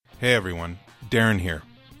Hey everyone, Darren here.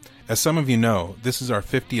 As some of you know, this is our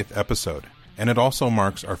 50th episode, and it also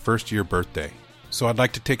marks our first year birthday. So I'd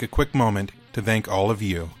like to take a quick moment to thank all of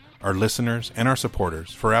you, our listeners and our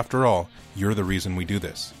supporters, for after all, you're the reason we do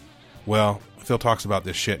this. Well, Phil talks about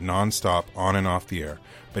this shit nonstop on and off the air,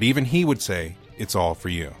 but even he would say it's all for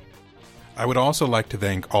you. I would also like to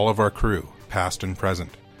thank all of our crew, past and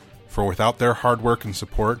present, for without their hard work and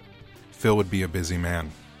support, Phil would be a busy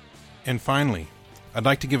man. And finally, I'd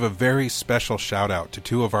like to give a very special shout out to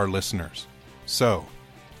two of our listeners. So,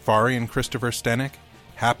 Fari and Christopher Stenek,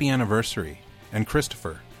 happy anniversary, and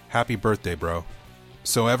Christopher, happy birthday, bro.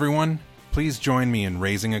 So everyone, please join me in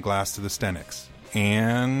raising a glass to the Steneks.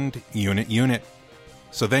 And unit.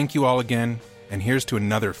 So thank you all again, and here's to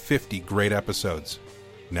another 50 great episodes.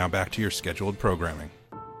 Now back to your scheduled programming.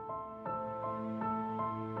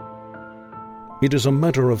 It is a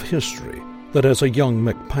matter of history that as a young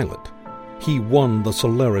mech pilot, he won the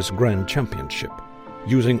Solaris Grand Championship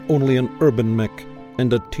using only an urban mech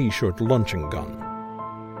and a T-shirt launching gun.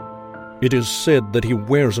 It is said that he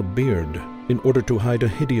wears a beard in order to hide a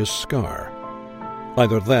hideous scar,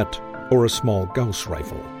 either that or a small Gauss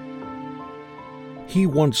rifle. He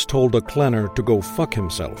once told a clanner to go fuck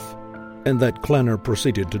himself, and that clanner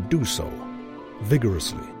proceeded to do so,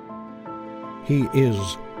 vigorously. He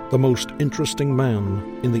is the most interesting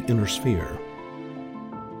man in the inner sphere.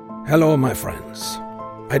 Hello, my friends.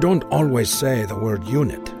 I don't always say the word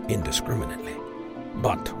unit indiscriminately,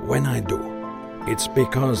 but when I do, it's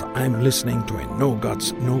because I'm listening to a No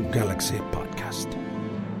Guts, No Galaxy podcast.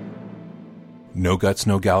 No Guts,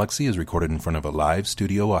 No Galaxy is recorded in front of a live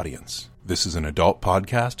studio audience. This is an adult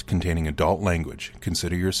podcast containing adult language.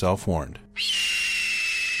 Consider yourself warned.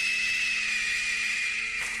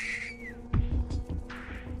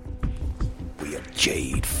 We are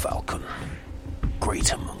Jade Falcon,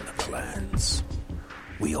 great among the clans.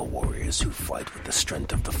 We are warriors who fight with the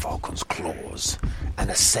strength of the Falcon's claws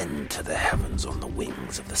and ascend to the heavens on the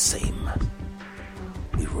wings of the same.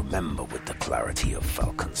 We remember with the clarity of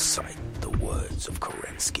Falcon's sight the words of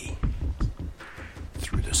Kerensky.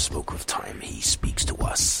 Through the smoke of time he speaks to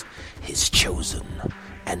us, his chosen,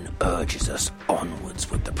 and urges us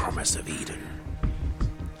onwards with the promise of Eden.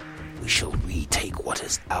 We shall retake what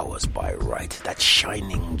is ours by right, that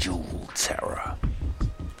shining jewel terror.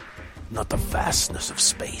 Not the vastness of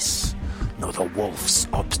space, nor the wolf's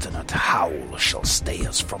obstinate howl shall stay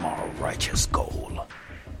us from our righteous goal.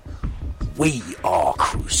 We are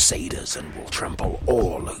crusaders and will trample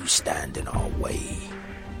all who stand in our way.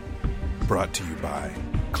 Brought to you by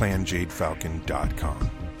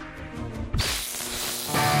ClanJadeFalcon.com.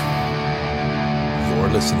 You're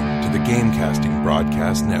listening to the Gamecasting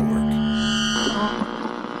Broadcast Network.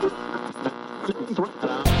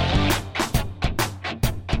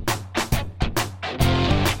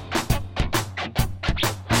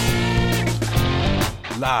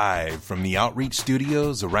 Live from the Outreach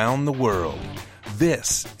Studios around the world,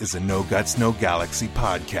 this is a No Guts, No Galaxy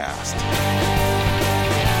podcast.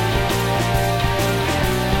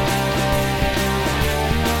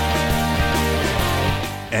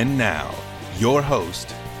 And now, your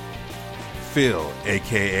host, Phil,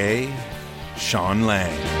 a.k.a. Sean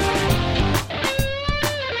Lang.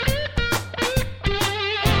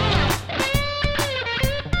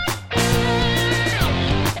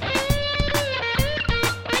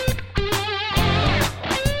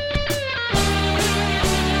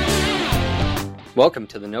 Welcome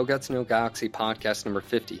to the No Guts, No Galaxy podcast number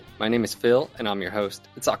 50. My name is Phil, and I'm your host.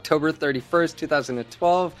 It's October 31st,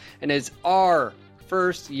 2012, and it's our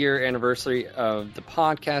first year anniversary of the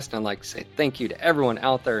podcast. And I'd like to say thank you to everyone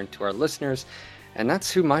out there and to our listeners. And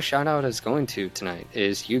that's who my shout out is going to tonight,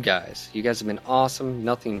 is you guys. You guys have been awesome,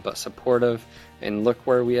 nothing but supportive, and look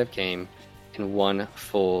where we have came in one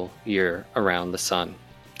full year around the sun.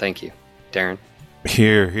 Thank you. Darren?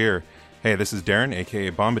 Here. Hey, this is Darren,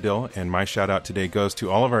 a.k.a. Bombadil, and my shout-out today goes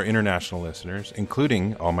to all of our international listeners,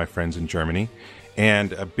 including all my friends in Germany,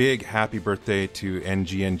 and a big happy birthday to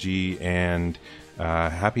NGNG, and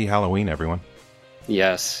happy Halloween, everyone.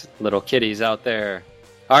 Yes, little kitties out there.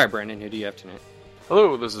 All right, Brandon, who do you have tonight?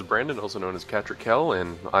 Hello, this is Brandon, also known as Catrick Kell,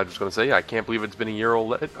 and I'm just going to say I can't believe it's been a year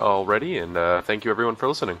already, and thank you, everyone, for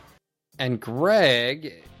listening. And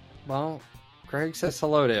Greg, well, Greg says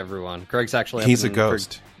hello to everyone. Greg's actually... He's a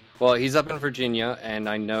ghost. Well, he's up in Virginia, and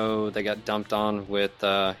I know they got dumped on with,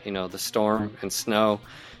 the storm and snow.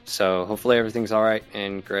 So hopefully everything's all right.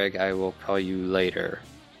 And Greg, I will call you later.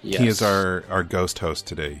 Yes. He is our ghost host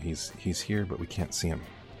today. He's here, but we can't see him.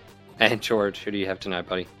 And George, who do you have tonight,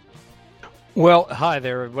 buddy? Well, hi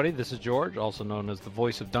there, everybody. This is George, also known as the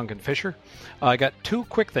voice of Duncan Fisher. I got two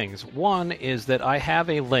quick things. One is that I have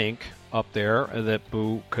a link up there that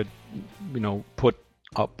Boo could, put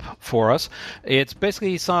up for us. It's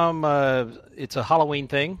basically it's a Halloween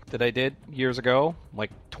thing that I did years ago,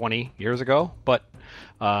 like 20 years ago, but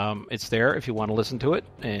it's there if you want to listen to it,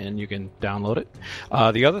 and you can download it.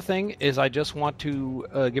 The other thing is I just want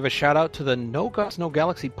to give a shout out to the No Guts, No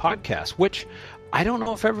Galaxy podcast, which I don't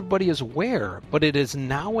know if everybody is aware, but it is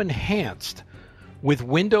now enhanced with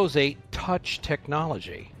Windows 8 touch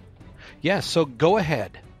technology. Yes, so go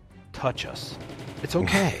ahead, touch us. It's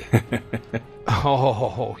okay.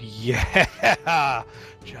 Oh, yeah.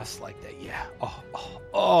 Just like that, yeah.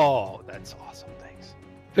 Oh, that's awesome. Thanks.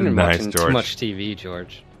 Been Nice, watching George. too much TV,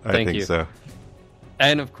 George. I Thank think you. so.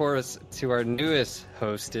 And of course, to our newest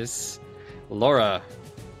hostess, Laura.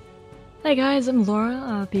 Hi guys, I'm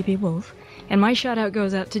Laura, BB Wolf, and my shout out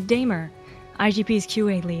goes out to Damer, IGP's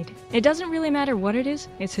QA lead. It doesn't really matter what it is,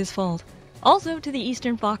 it's his fault. Also to the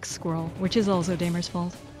Eastern Fox Squirrel, which is also Damer's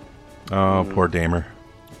fault. Oh, poor Damer.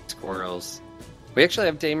 Squirrels. We actually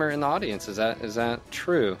have Damer in the audience. Is that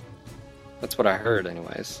true? That's what I heard,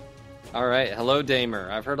 anyways. All right, hello,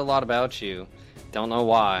 Damer. I've heard a lot about you. Don't know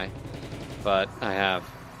why, but I have.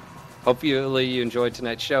 Hopefully you enjoyed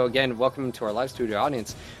tonight's show. Again, welcome to our live studio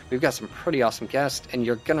audience. We've got some pretty awesome guests, and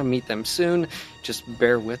you're going to meet them soon. Just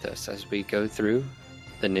bear with us as we go through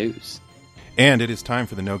the news. And it is time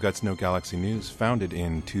for the No Guts, No Galaxy News, founded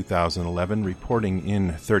in 2011, reporting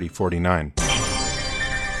in 3049.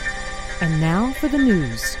 And now for the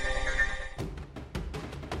news.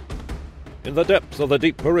 In the depths of the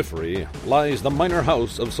deep periphery lies the minor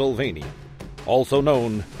house of Sylvania, also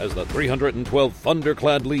known as the 312th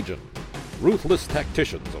Thunderclad Legion, ruthless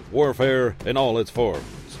tacticians of warfare in all its forms.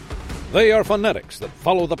 They are fanatics that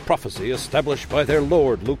follow the prophecy established by their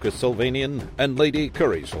Lord Lucas Sylvanian and Lady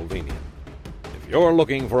Curry Sylvanian. If you're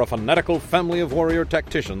looking for a fanatical family of warrior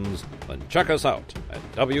tacticians, then check us out at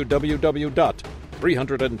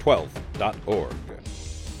www.312.org.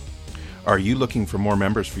 Are you looking for more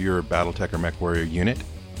members for your Battletech or MechWarrior unit?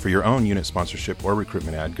 For your own unit sponsorship or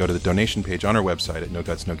recruitment ad, go to the donation page on our website at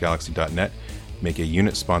nogutsnogalaxy.net. Make a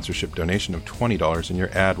unit sponsorship donation of $20, and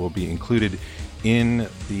your ad will be included in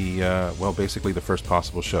the, basically the first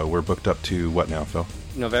possible show. We're booked up to what now, Phil?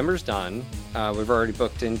 November's done. We've already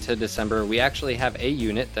booked into December. We actually have a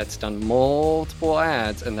unit that's done multiple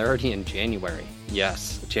ads, and they're already in January.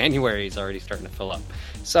 Yes, January is already starting to fill up.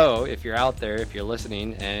 So if you're out there, if you're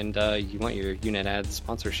listening, and you want your unit ad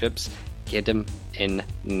sponsorships, get them in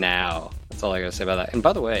now. That's all I gotta say about that. And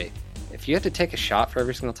by the way, if you had to take a shot for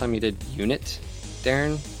every single time you did unit,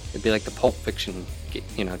 Darren, it'd be like the Pulp Fiction,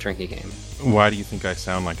 drinking game. Why do you think I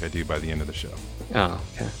sound like I do by the end of the show? Oh,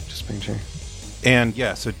 okay. Just making sure. And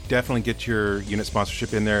yeah, so definitely get your unit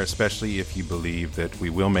sponsorship in there, especially if you believe that we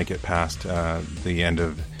will make it past the end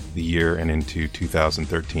of the year and into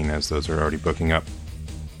 2013, as those are already booking up.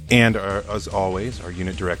 And as always, our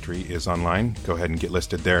unit directory is online. Go ahead and get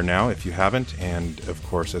listed there now if you haven't. And of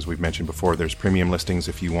course, as we've mentioned before, there's premium listings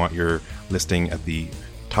if you want your listing at the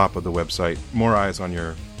top of the website. More eyes on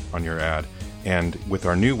your ad. And with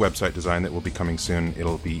our new website design that will be coming soon,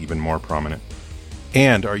 it'll be even more prominent.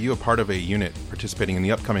 And are you a part of a unit participating in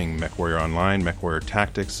the upcoming MechWarrior Online, MechWarrior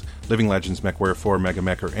Tactics, Living Legends, MechWarrior 4,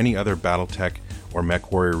 MegaMech, or any other Battletech or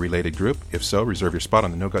MechWarrior related group? If so, reserve your spot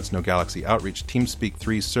on the No Guts, No Galaxy Outreach TeamSpeak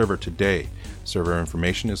 3 server today. Server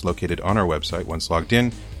information is located on our website. Once logged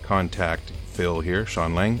in, contact Phil here,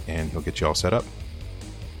 Sean Lang, and he'll get you all set up.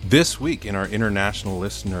 This week in our international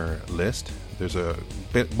listener list, there's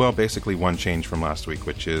basically one change from last week,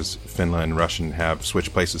 which is Finland and Russian have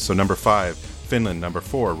switched places. So number 5, Finland, number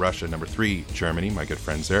 4, Russia, number 3, Germany, my good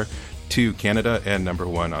friends there, 2, Canada, and number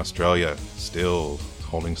 1, Australia, still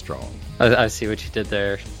holding strong. I see what you did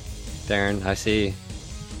there, Darren. I see.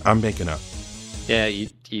 I'm making up. Yeah,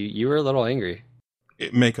 you were a little angry.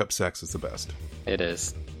 Make-up sex is the best. It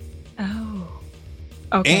is. Oh.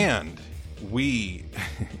 Okay. And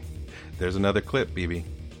there's another clip, BB.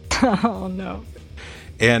 Oh, no.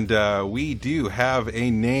 And we do have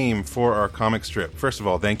a name for our comic strip. First of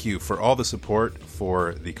all, thank you for all the support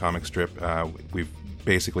for the comic strip. We've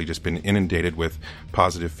basically just been inundated with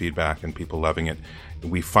positive feedback and people loving it.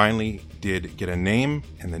 We finally did get a name,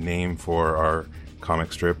 and the name for our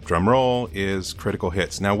comic strip, drum roll, is Critical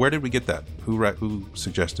Hits. Now, where did we get that? Who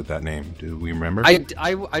suggested that name? Do we remember? I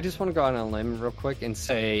just want to go out on a limb real quick and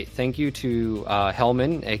say thank you to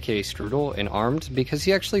Hellman, aka Strudel, in Armed, because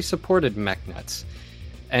he actually supported MechNuts.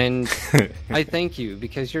 And I thank you,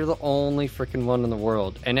 because you're the only freaking one in the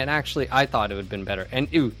world. And it actually, I thought it would have been better. And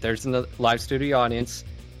there's another live studio audience.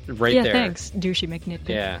 right yeah, there. Thanks, douchey McNitpick.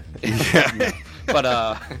 Yeah. But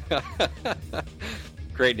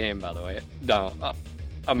great name, by the way. No,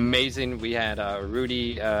 amazing. We had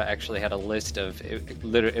Rudy actually had a list of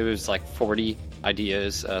it was like 40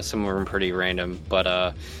 ideas. Some of them pretty random,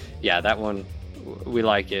 but yeah, that one we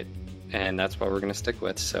like it, and that's what we're gonna stick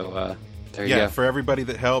with. So there you go. For everybody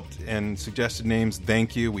that helped and suggested names,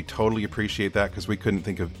 thank you. We totally appreciate that because we couldn't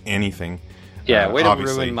think of anything. Yeah, way to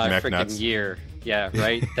obviously, ruin my freaking MechNuts. year. Yeah,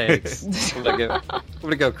 right. Thanks. I'm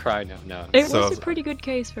gonna go cry now. No, It So- was a pretty good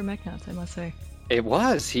case for MechNuts, I must say. it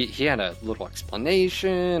was. He had a little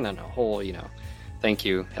explanation and a whole, thank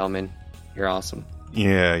you, Hellman. You're awesome.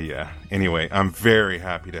 Yeah. Anyway, I'm very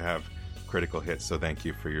happy to have Critical Hit, so thank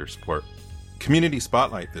you for your support. Community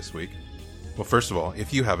Spotlight this week. Well, first of all,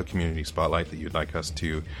 if you have a Community Spotlight that you'd like us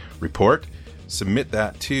to report, submit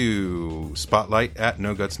that to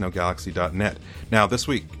spotlight@nogutsnogalaxy.net. Now, this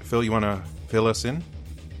week, Phil, you want to fill us in?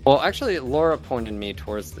 Well, actually, Laura pointed me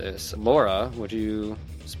towards this. Laura, would you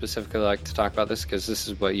specifically like to talk about this? Because this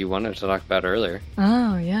is what you wanted to talk about earlier.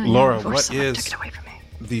 Oh, yeah. Laura, before what someone is took it away from me.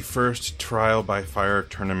 the first Trial by Fire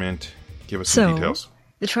tournament? Give us So, some details.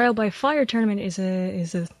 The Trial by Fire tournament is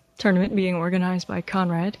a tournament being organized by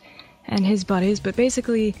Conrad and his buddies, but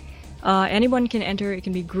basically anyone can enter. It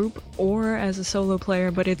can be group or as a solo player,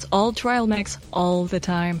 but it's all trial mechs all the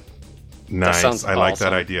time. Nice. sounds I like that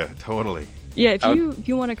awesome. idea. Totally. Yeah, if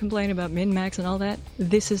you want to complain about min-max and all that,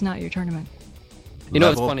 this is not your tournament. You know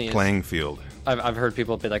what's Level funny is- playing field. I've heard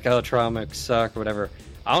people be like, "Oh, trial mechs suck," or whatever.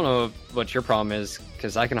 I don't know what your problem is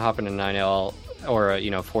because I can hop into 9L or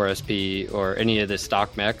 4SP or any of the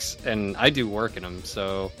stock mechs, and I do work in them.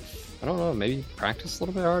 So I don't know. Maybe practice a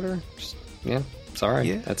little bit harder. Just, sorry.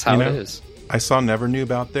 Yeah, That's how it is. I saw Never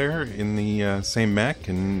Noob out there in the same mech,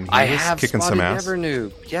 and he I was have kicking spotted some ass. Never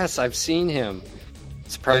Noob. Yes, I've seen him.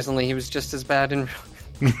 Surprisingly, he was just as bad in.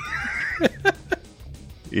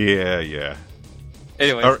 Yeah.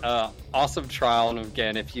 Anyways, awesome trial, and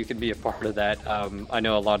again, if you can be a part of that, I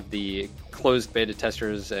know a lot of the closed beta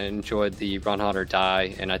testers enjoyed the Run Hot or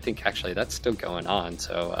Die, and I think actually that's still going on.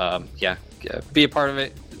 So be a part of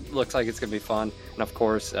it. Looks like it's gonna be fun, and of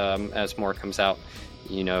course, as more comes out,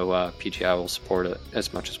 PGI will support it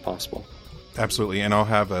as much as possible. Absolutely, and I'll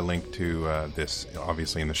have a link to this,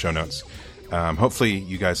 obviously, in the show notes. Hopefully,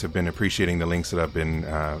 you guys have been appreciating the links that I've been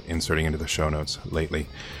inserting into the show notes lately.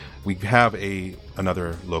 We have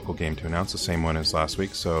another local game to announce, the same one as last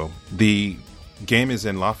week. So the game is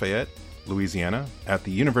in Lafayette, Louisiana, at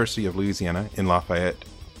the University of Louisiana in Lafayette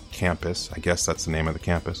campus. I guess that's the name of the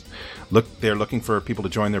campus. They're looking for people to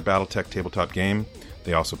join their BattleTech tabletop game.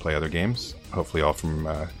 They also play other games, hopefully all from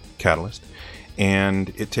Catalyst.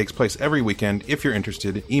 And it takes place every weekend. If you're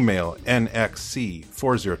interested, email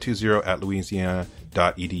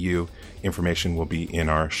nxc4020@louisiana.edu. Information will be in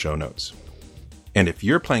our show notes. And if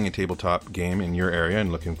you're playing a tabletop game in your area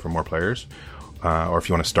and looking for more players, or if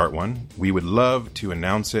you want to start one, we would love to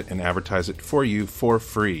announce it and advertise it for you for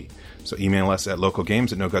free. So email us at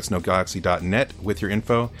localgames@nogutsnogalaxy.net with your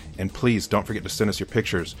info, and please don't forget to send us your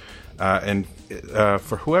pictures. And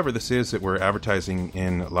for whoever this is that we're advertising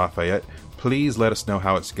in Lafayette, please let us know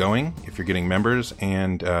how it's going if you're getting members,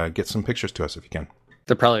 and get some pictures to us if you can.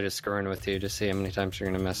 They're probably just screwing with you to see how many times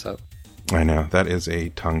you're gonna mess up. I know, that is a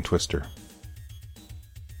tongue twister.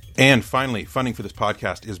 And finally, funding for this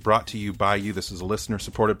podcast is brought to you by you. This is a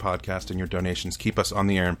listener-supported podcast, and your donations keep us on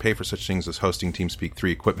the air and pay for such things as hosting TeamSpeak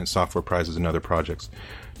 3, equipment, software prizes, and other projects.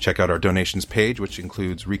 Check out our donations page, which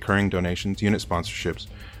includes recurring donations, unit sponsorships,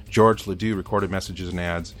 George Ledoux recorded messages and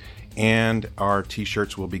ads, and our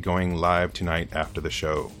T-shirts will be going live tonight after the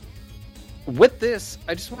show. With this,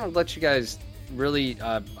 I just want to let you guys really,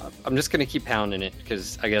 I'm just going to keep pounding it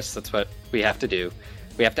because I guess that's what we have to do.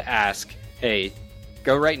 We have to ask, hey,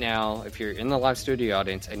 go right now if you're in the live studio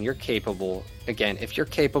audience and you're capable. Again, if you're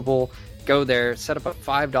capable, go there, set up a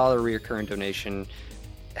 $5 recurring donation,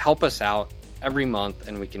 help us out every month,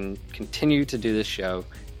 and we can continue to do this show.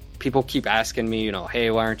 People keep asking me, hey,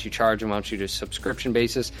 why aren't you charging? Why don't you do a subscription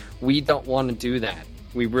basis? We don't want to do that.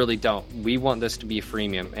 We really don't. We want this to be a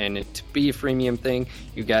freemium, and to be a freemium thing,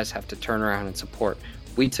 you guys have to turn around and support.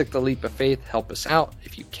 We took the leap of faith. Help us out.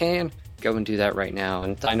 If you can, go and do that right now.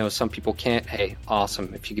 And I know some people can't. Hey,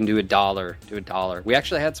 awesome. If you can do $1, do $1. We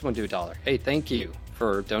actually had someone do $1. Hey, thank you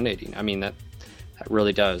for donating. I mean, that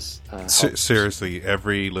really does help. Seriously,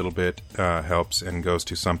 every little bit helps and goes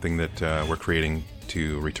to something that we're creating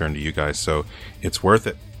to return to you guys. So it's worth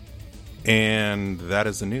it. And that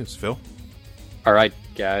is the news. Phil? All right,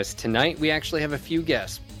 guys. Tonight we actually have a few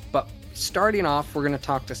guests. But starting off, we're going to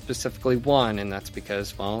talk to specifically one, and that's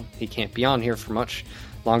because, well, he can't be on here for much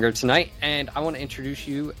longer tonight. And I want to introduce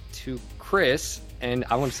you to Chris, and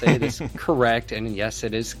I want to say this correct, and yes,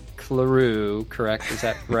 it is Claru, correct? Is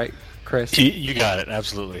that right, Chris? You got it,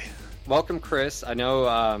 absolutely. Welcome, Chris. I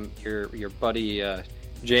know your buddy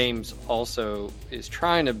James also is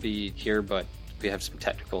trying to be here, but we have some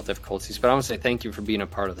technical difficulties. But I want to say thank you for being a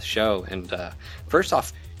part of the show. And first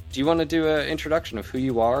off, do you want to do an introduction of who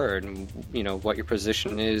you are and what your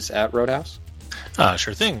position is at Roadhouse?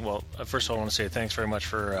 Sure thing. Well, first of all, I want to say thanks very much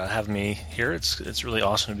for having me here. It's really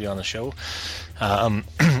awesome to be on the show.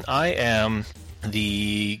 I am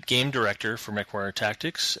the game director for MechWarrior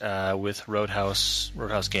Tactics with Roadhouse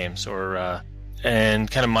Games, and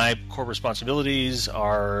kind of my core responsibilities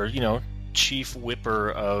are, chief whipper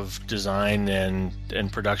of design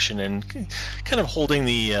and production, and kind of holding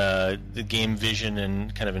the game vision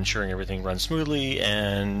and kind of ensuring everything runs smoothly,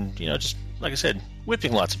 and just like I said,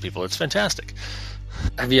 whipping lots of people. It's fantastic.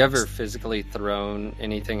 Have you ever physically thrown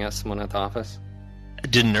anything at someone at the office?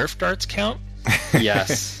 Did Nerf darts count?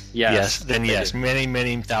 Yes. Then yes, many,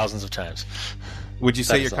 many thousands of times. Would you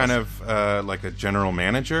say you're kind of like a general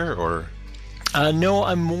manager, or? No,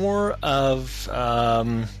 I'm more of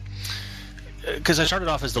because I started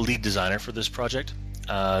off as the lead designer for this project.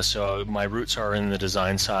 So my roots are in the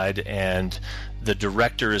design side, and the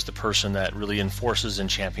director is the person that really enforces and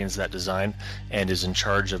champions that design and is in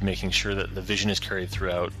charge of making sure that the vision is carried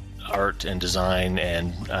throughout art and design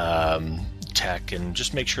and tech, and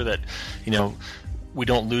just make sure that we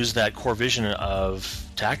don't lose that core vision of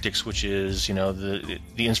tactics, which is the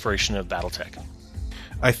inspiration of BattleTech.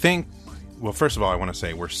 I think, well, first of all, I want to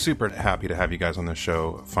say we're super happy to have you guys on the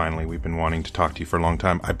show. Finally, we've been wanting to talk to you for a long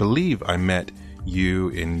time. I believe I met you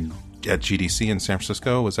at GDC in San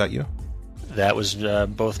Francisco. Was that you? That was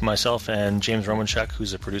both myself and James Romanchuk,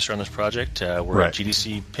 who's a producer on this project. We're at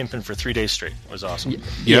GDC pimping for 3 days straight. It was awesome.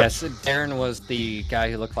 Yes, Darren was the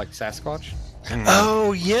guy who looked like Sasquatch.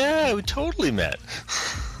 Oh, yeah, we totally met.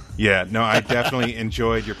 Yeah, no, I definitely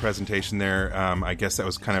enjoyed your presentation there. I guess that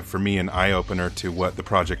was kind of, for me, an eye-opener to what the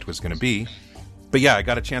project was going to be. But yeah, I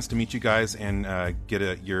got a chance to meet you guys and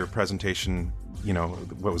get your presentation,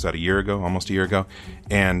 what was that, almost a year ago?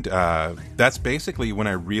 And that's basically when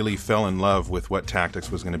I really fell in love with what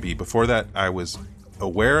Tactics was going to be. Before that, I was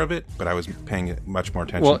aware of it, but I was paying much more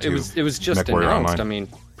attention to it was just MechWarrior announced. Online. I mean,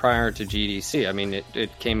 prior to GDC. I mean,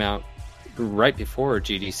 it came out right before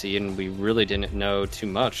GDC, and we really didn't know too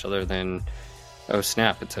much other than, oh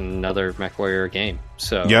snap, it's another MechWarrior game.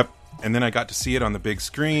 So yep. And then I got to see it on the big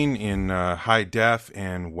screen in high def,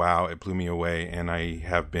 and wow, it blew me away. And I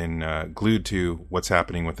have been glued to what's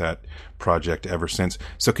happening with that project ever since.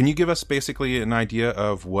 So can you give us basically an idea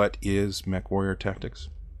of what is MechWarrior Tactics?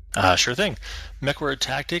 Sure thing. MechWarrior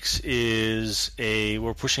Tactics is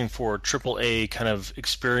we're pushing for AAA kind of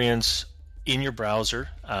experience in your browser.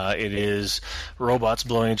 It is robots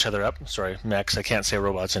blowing each other up. Sorry, mechs. I can't say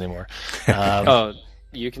robots anymore. Oh,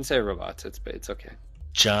 you can say robots. It's okay.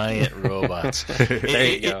 Giant robots. There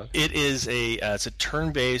you go. It is it's a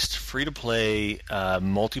turn-based, free-to-play,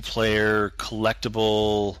 multiplayer,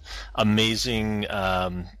 collectible, amazing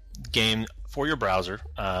game for your browser.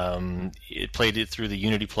 It played it through the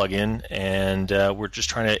Unity plugin, and we're just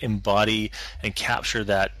trying to embody and capture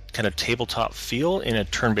that kind of tabletop feel in a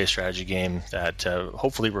turn-based strategy game that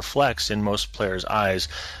hopefully reflects in most players' eyes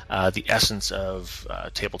the essence of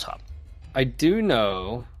tabletop. I do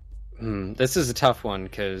know. This is a tough one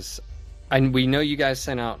because we know you guys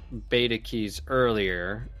sent out beta keys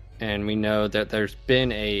earlier, and we know that there's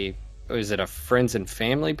been is it a friends and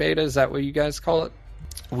family beta? Is that what you guys call it?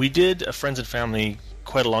 We did a friends and family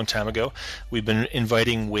quite a long time ago. We've been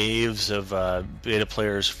inviting waves of beta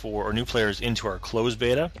players or new players into our closed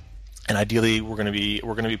beta, and ideally we're going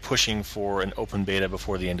to be pushing for an open beta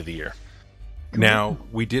before the end of the year. Now,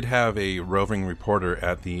 we did have a roving reporter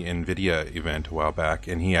at the NVIDIA event a while back,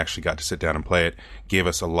 and he actually got to sit down and play it, gave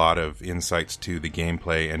us a lot of insights to the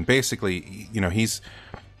gameplay, and basically,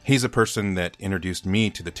 he's a person that introduced me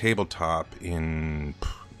to the tabletop in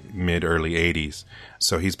mid-early 80s,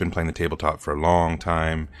 so he's been playing the tabletop for a long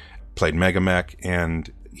time, played Mega Mech,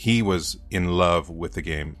 and he was in love with the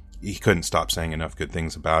game. He couldn't stop saying enough good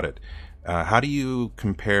things about it. How do you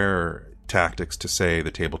compare Tactics to, say, the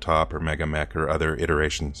tabletop or Mega Mech or other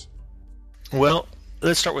iterations? Well,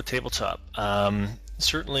 let's start with tabletop.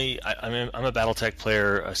 Certainly, I'm a BattleTech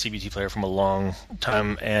player, a CBT player from a long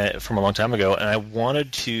time ago, and I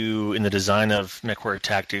wanted to, in the design of MechWarrior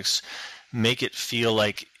Tactics, make it feel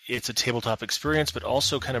like it's a tabletop experience, but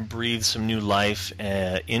also kind of breathe some new life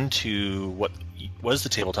into what was the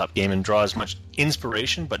tabletop game and draw as much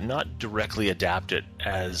inspiration, but not directly adapt it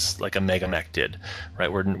as like a MegaMech did,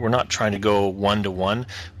 right? We're not trying to go one-to-one.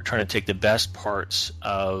 We're trying to take the best parts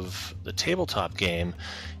of the tabletop game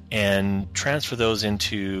and transfer those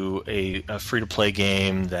into a free-to-play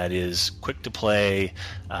game that is quick to play,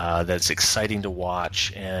 that's exciting to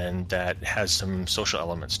watch, and that has some social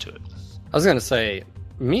elements to it. I was going to say,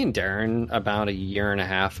 me and Darren, about a year and a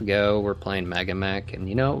half ago, were playing MegaMech, and,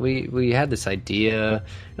 we had this idea,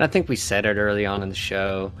 and I think we said it early on in the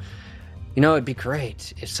show, it'd be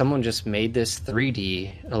great if someone just made this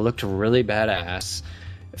 3D. It looked really badass.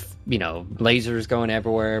 Lasers going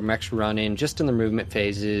everywhere, mechs running, just in the movement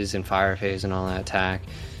phases and fire phase and all that attack.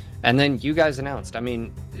 And then you guys announced. I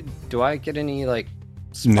mean, do I get any,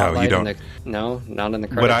 No, you don't. No, not in the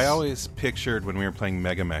credits. What I always pictured when we were playing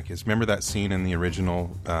MegaMech is, remember that scene in the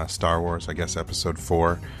original Star Wars, I guess Episode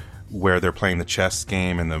 4, where they're playing the chess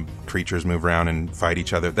game and the creatures move around and fight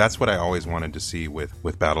each other? That's what I always wanted to see with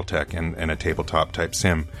BattleTech and a tabletop type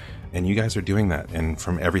sim. And you guys are doing that. And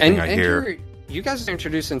from everything I hear... You guys are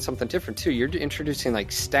introducing something different, too. You're introducing,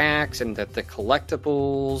 stacks and the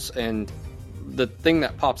collectibles, and the thing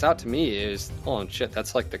that pops out to me is, oh, shit,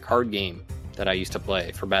 that's like the card game that I used to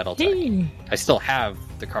play for BattleTech. I still have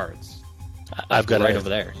the cards. I've got right over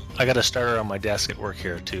there. I got a starter on my desk at work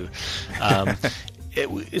here, too.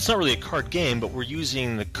 It's not really a card game, but we're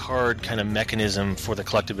using the card kind of mechanism for the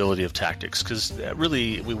collectability of Tactics, because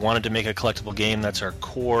really we wanted to make a collectible game. That's our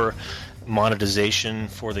core monetization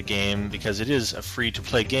for the game, because it is a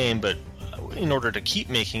free-to-play game, but in order to keep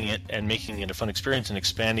making it and making it a fun experience and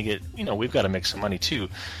expanding it, we've got to make some money too.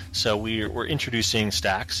 So we're introducing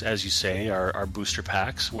stacks, as you say, our booster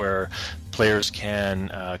packs, where players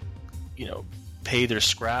can pay their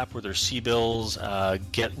scrap or their C-bills,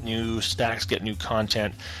 get new stacks, get new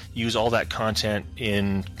content, use all that content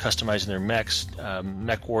in customizing their mechs,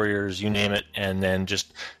 mech warriors, you name it, and then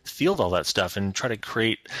just field all that stuff and try to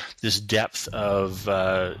create this depth of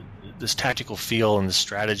this tactical feel and the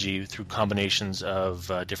strategy through combinations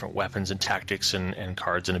of different weapons and tactics and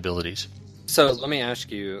cards and abilities. So let me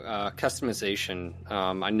ask you, customization.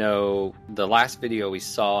 I know the last video we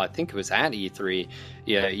saw, I think it was at E3.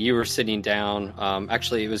 Yeah, you were sitting down.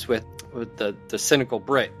 Actually, it was with the Cynical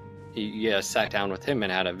Brit. You sat down with him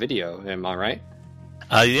and had a video. Am I right?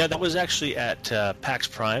 Yeah, that was actually at PAX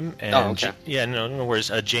Prime. And okay. Yeah, no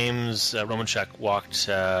worries. James Romanchuk walked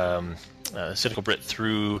Cynical Brit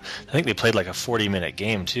through. I think they played like a 40-minute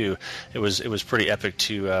game too. It was pretty epic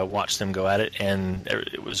to watch them go at it, and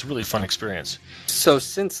it was a really fun experience. So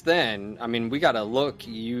since then, I mean, we got to look.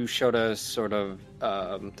 You showed us sort of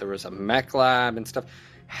there was a mech lab and stuff.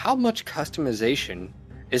 How much customization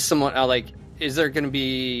is someone Is there going to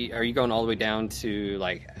be? Are you going all the way down to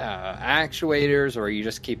actuators, or are you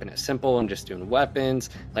just keeping it simple and just doing weapons?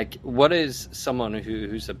 What is someone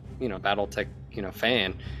who's a BattleTech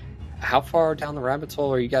fan? How far down the rabbit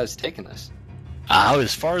hole are you guys taking this?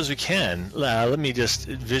 As far as we can. Let me just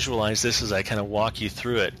visualize this as I kind of walk you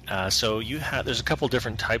through it. So there's a couple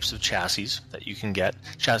different types of chassis that you can get.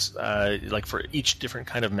 For each different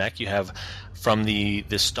kind of mech, you have from the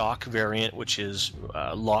stock variant, which is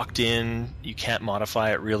locked in. You can't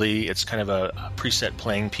modify it really. It's kind of a preset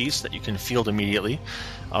playing piece that you can field immediately.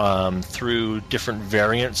 Through different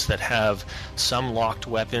variants that have some locked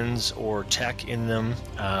weapons or tech in them,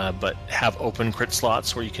 but have open crit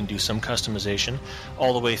slots where you can do some customization,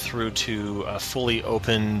 all the way through to a fully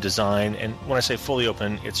open design. And when I say fully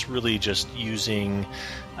open, it's really just using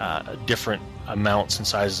different amounts and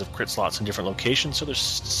sizes of crit slots in different locations. So there's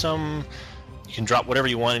some... You can drop whatever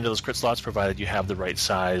you want into those crit slots, provided you have the right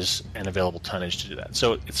size and available tonnage to do that.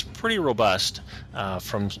 So it's pretty robust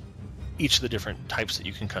from each of the different types that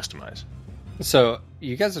you can customize. So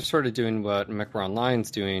you guys are sort of doing what MechWar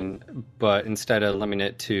Online's doing, but instead of limiting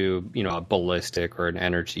it to a ballistic or an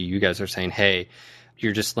energy, you guys are saying, hey,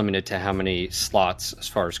 you're just limited to how many slots as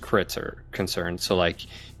far as crits are concerned. So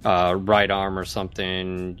right arm or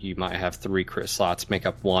something, you might have 3 crit slots make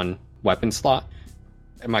up 1 weapon slot.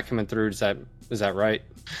 Am I coming through? Is that right?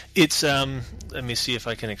 It's let me see if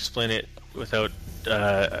I can explain it without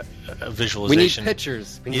a visualization. We need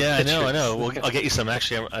pictures. I know. Well, I'll get you some.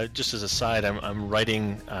 Actually, just as a side, I'm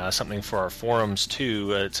writing something for our forums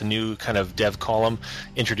too. It's a new kind of dev column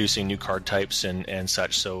introducing new card types and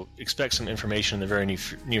such. So expect some information in the very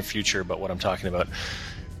near future about what I'm talking about.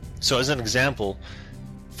 So as an example,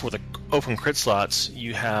 for the open crit slots,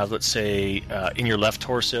 you have, let's say, in your left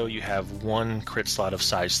torso, you have 1 crit slot of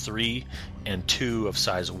size 3 and 2 of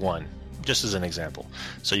size 1. just as an example.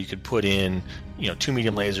 So you could put in, 2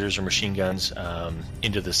 medium lasers or machine guns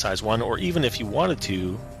into the size 1, or even if you wanted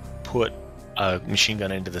to, put a machine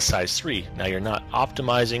gun into the size 3. Now you're not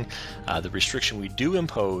optimizing. The restriction we do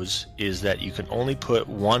impose is that you can only put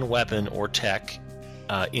one weapon or tech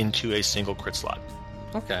into a single crit slot.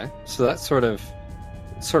 Okay, so that sort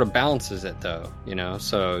of balances it, though.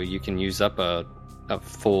 So you can use up a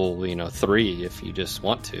full 3 if you just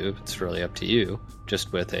want to. It's really up to you.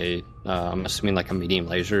 Just with I'm assuming like a medium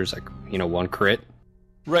laser is like 1 crit.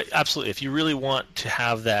 Right, absolutely. If you really want to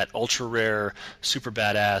have that ultra rare, super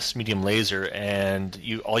badass medium laser, and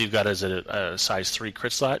all you've got is a size 3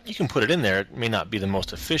 crit slot, you can put it in there. It may not be the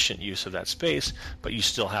most efficient use of that space, but you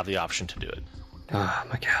still have the option to do it. Oh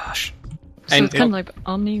my gosh! So it's kind of like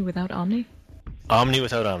Omni without Omni. Omni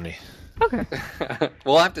without Omni. Okay.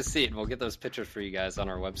 We'll have to see it. We'll get those pictures for you guys on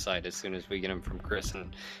our website as soon as we get them from Chris,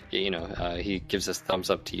 and he gives us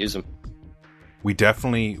thumbs up to use them. We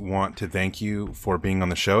definitely want to thank you for being on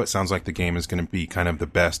the show. It sounds like the game is going to be kind of the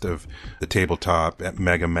best of the tabletop at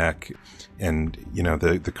Mega Mech and,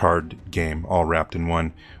 the card game all wrapped in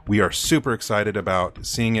one. We are super excited about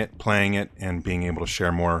seeing it, playing it, and being able to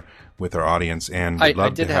share more with our audience, and we'd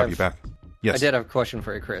love to have you back. Yes. I did have a question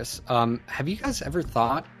for you, Chris. Have you guys ever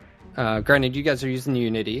thought, granted you guys are using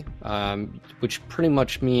Unity, which pretty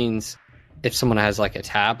much means if someone has like a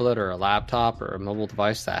tablet or a laptop or a mobile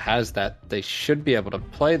device that has that, they should be able to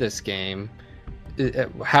play this game.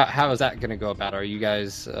 How is that going to go about? Are you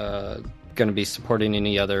guys going to be supporting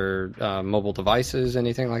any other mobile devices,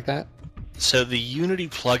 anything like that? So the Unity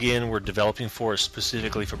plugin we're developing for is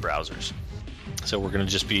specifically for browsers. So we're going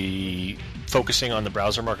to just be focusing on the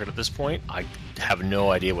browser market at this point. I have no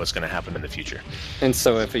idea what's going to happen in the future. And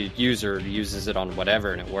so if a user uses it on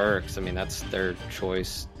whatever and it works, that's their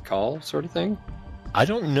choice call sort of thing? I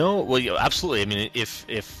don't know. Well, absolutely. If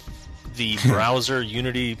the browser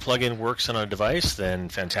Unity plugin works on a device, then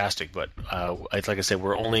fantastic. But like I said,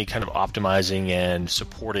 we're only kind of optimizing and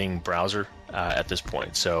supporting browser at this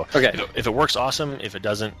point. So okay. If it works, awesome. If it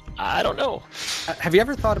doesn't, I don't know. Have you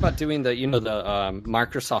ever thought about doing the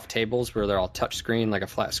Microsoft tables where they're all touchscreen, like a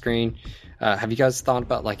flat screen? Have you guys thought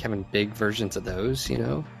about like having big versions of those?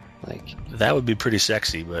 Like that would be pretty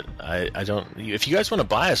sexy, but I don't. If you guys want to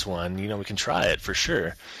buy us one, we can try it for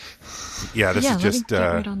sure. Yeah, this is just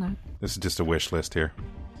right on that. This is just a wish list here.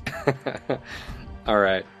 All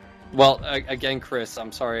right. Well, again, Chris,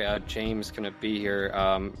 I'm sorry, James couldn't be here.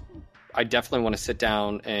 I definitely want to sit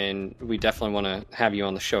down, and we definitely want to have you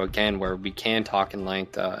on the show again, where we can talk in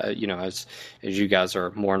length. As you guys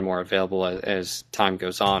are more and more available as time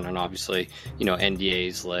goes on, and obviously,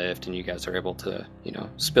 NDAs lift, and you guys are able to,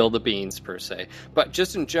 spill the beans per se. But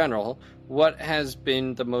just in general, what has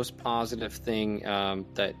been the most positive thing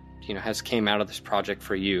that has came out of this project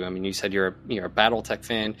for you? You said you're a BattleTech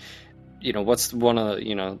fan. What's one of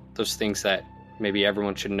those things that maybe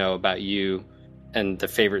everyone should know about you? And the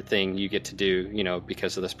favorite thing you get to do,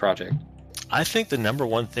 because of this project? I think the number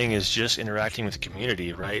one thing is just interacting with the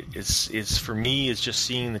community, right? It's for me, it's just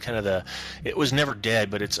seeing it was never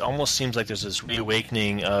dead, but it almost seems like there's this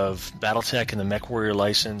reawakening of BattleTech and the MechWarrior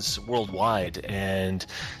license worldwide, and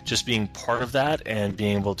just being part of that and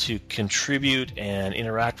being able to contribute and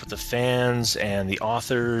interact with the fans and the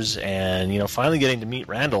authors, and finally getting to meet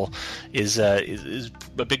Randall is a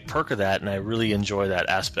big perk of that, and I really enjoy that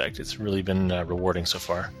aspect. It's really been rewarding so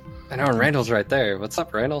far. I know, and Randall's right there. What's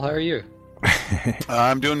up, Randall? How are you?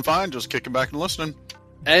 I'm doing fine, just kicking back and listening.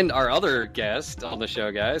 And our other guest on the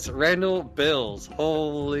show, guys, Randall Bills.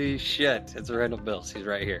 Holy shit, it's Randall Bills. He's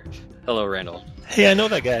right here. Hello, Randall. Hey, I know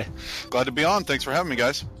that guy. Glad to be on. Thanks for having me,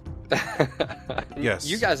 guys. Yes.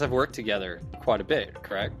 You guys have worked together quite a bit,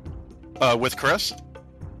 correct? With Chris?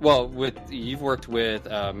 Well, you've worked with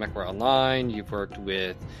MechWarrior Online, you've worked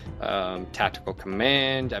with Tactical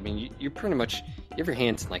Command. You pretty much have your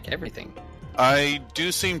hands in like everything. I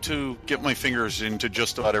do seem to get my fingers into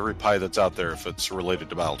just about every pie that's out there if it's related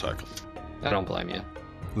to BattleTech. I don't blame you.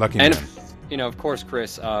 Lucky man. And, of course,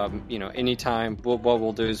 Chris, anytime, what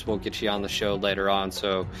we'll do is we'll get you on the show later on.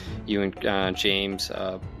 So you and James,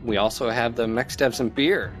 we also have the Mech Devs and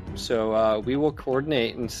Beer. So we will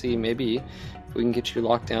coordinate and see maybe if we can get you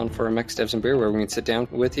locked down for a Mech Devs and Beer where we can sit down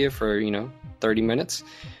with you for, 30 minutes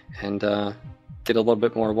and get a little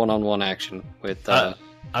bit more one-on-one action with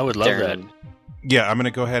I would love Darren. that. Yeah, I'm going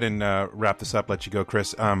to go ahead and wrap this up, let you go,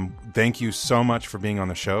 Chris. Thank you so much for being on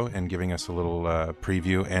the show and giving us a little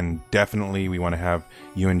preview. And definitely we want to have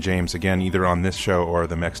you and James again, either on this show or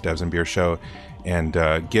the Mech Devs and Beer show, and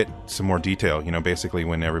get some more detail, basically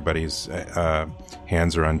when everybody's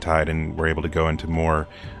hands are untied and we're able to go into more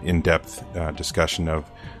in-depth discussion of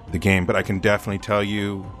the game, but I can definitely tell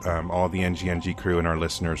you all the NGNG crew and our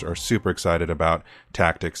listeners are super excited about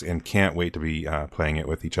Tactics and can't wait to be playing it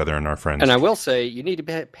with each other and our friends. And I will say, you need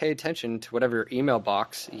to pay attention to whatever email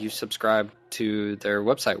box you subscribe to their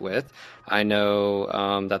website with. I know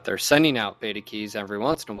that they're sending out beta keys every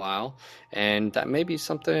once in a while, and that may be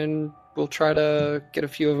something we'll try to get a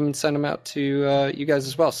few of them and send them out to you guys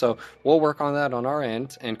as well. So we'll work on that on our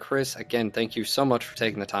end. And Chris, again, thank you so much for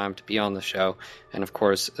taking the time to be on the show. And of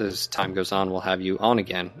course, as time goes on, we'll have you on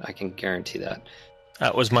again. I can guarantee that.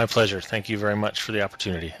 That was my pleasure. Thank you very much for the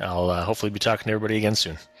opportunity. I'll hopefully be talking to everybody again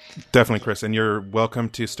soon. Definitely, Chris. And you're welcome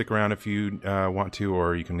to stick around if you want to,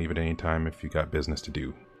 or you can leave at any time if you got business to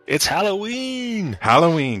do. It's Halloween!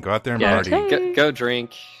 Halloween! Go out there and party. Okay. Go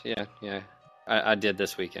drink. Yeah. I did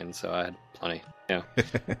this weekend, so I had plenty. Yeah.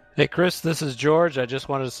 Hey, Chris, this is George. I just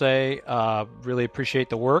wanted to say, really appreciate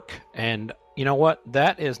the work. And you know what?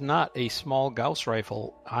 That is not a small Gauss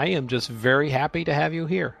rifle. I am just very happy to have you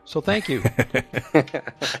here. So thank you.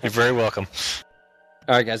 You're very welcome.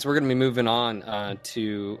 All right, guys, we're going to be moving on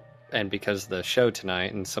to, and because of the show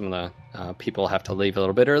tonight, and some of the people have to leave a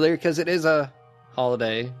little bit earlier because it is a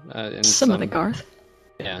holiday. Some of the Garth.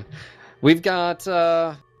 Yeah. We've got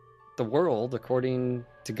the world according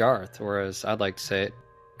to Garth, or as I'd like to say it,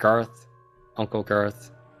 Garth, Uncle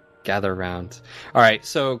Garth, gather around. All right,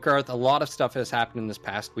 so Garth, a lot of stuff has happened in this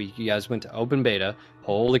past week. You guys went to open beta.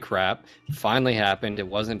 Holy crap! It finally happened. It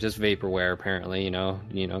wasn't just vaporware, apparently. You know,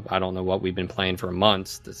 I don't know what we've been playing for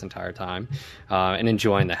months this entire time, and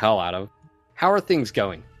enjoying the hell out of. How are things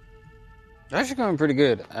going? They're actually going pretty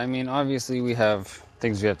good. I mean, obviously we have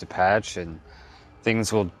things we have to patch, and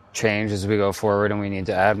things will change as we go forward, and we need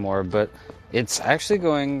to add more. But it's actually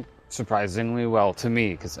going surprisingly well to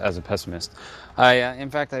me, because as a pessimist, in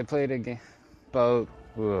fact, I played about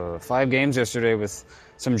 5 games yesterday with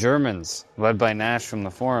some Germans, led by Nash from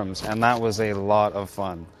the forums, and that was a lot of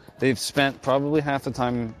fun. They've spent probably half the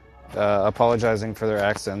time apologizing for their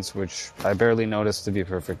accents, which I barely noticed, to be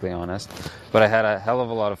perfectly honest. But I had a hell of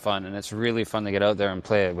a lot of fun, and it's really fun to get out there and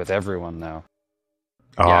play it with everyone now.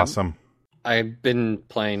 Awesome. Yeah. I've been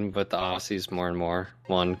playing with the Aussies more and more.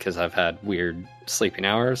 One, because I've had weird sleeping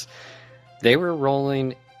hours. They were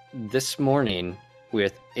rolling this morning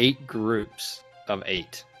with 8 groups of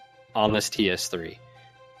 8 on this TS3.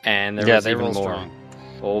 And there was even more. Strong.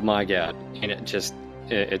 Oh my god. And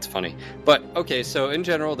it's funny. But, okay, so in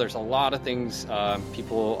general, there's a lot of things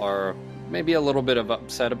people are maybe a little bit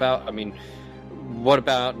upset about. I mean, what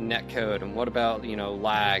about netcode, and what about,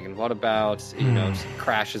 lag, and what about,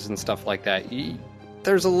 crashes and stuff like that?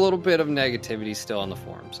 There's a little bit of negativity still on the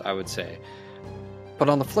forums, I would say. But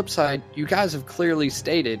on the flip side, you guys have clearly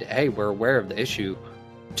stated, hey, we're aware of the issue.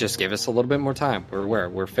 Just give us a little bit more time. We're aware.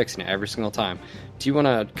 We're fixing it every single time. Do you want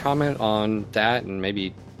to comment on that and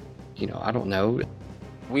maybe, I don't know.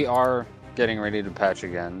 We are getting ready to patch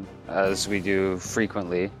again, as we do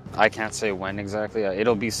frequently. I can't say when exactly.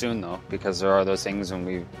 It'll be soon, though, because there are those things,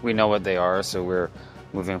 and we know what they are, so we're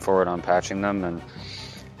moving forward on patching them. And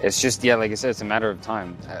it's just, like I said, it's a matter of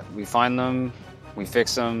time. We find them, we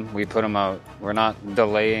fix them, we put them out. We're not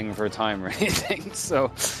delaying for time or anything, so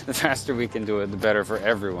the faster we can do it, the better for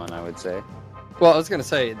everyone, I would say. Well, I was going to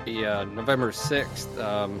say, the November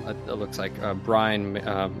 6th, it looks like Brian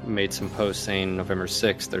made some posts saying November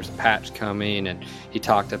 6th there's a patch coming, and he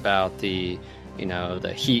talked about the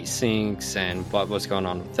heat sinks and what was going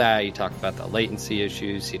on with that. He talked about the latency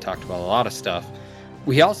issues. He talked about a lot of stuff.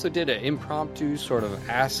 We also did an impromptu sort of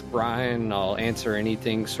ask Brian, I'll answer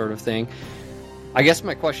anything sort of thing. I guess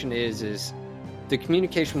my question is the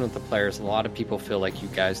communication with the players. A lot of people feel like you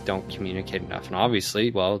guys don't communicate enough, and obviously,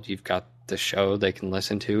 well, you've got the show they can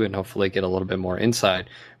listen to and hopefully get a little bit more insight.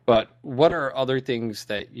 But what are other things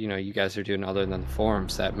that you guys are doing other than the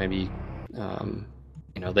forums that maybe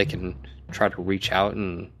they can try to reach out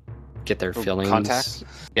and get their feelings? Contact?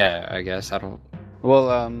 Yeah, I guess. I don't.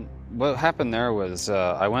 Well, what happened there was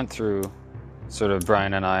I went through sort of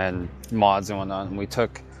Brian and I and mods and whatnot, and we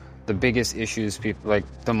took the biggest issues,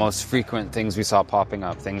 the most frequent things we saw popping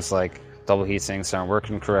up, things like double heat sinks aren't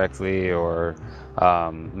working correctly, or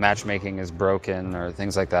matchmaking is broken, or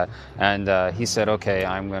things like that. And he said, okay,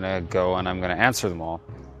 I'm going to go and I'm going to answer them all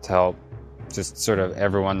to help just sort of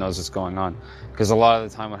everyone knows what's going on. Because a lot of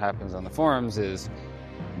the time what happens on the forums is,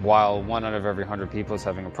 while 1 out of every 100 people is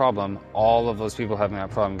having a problem, all of those people having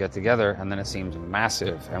that problem get together, and then it seems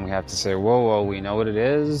massive. And we have to say, whoa, we know what it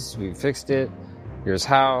is, we fixed it, here's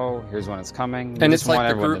how, here's when it's coming. And it's like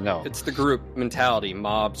the group, it's the group mentality,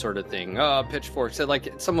 mob sort of thing. Pitchfork. So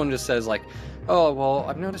like someone just says like, oh, well,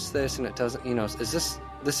 I've noticed this and it doesn't, is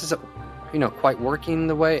this is quite working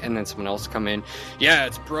the way, and then someone else come in, yeah,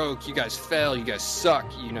 it's broke, you guys fail, you guys suck,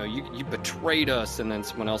 you betrayed us, and then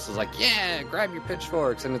someone else is like, yeah, grab your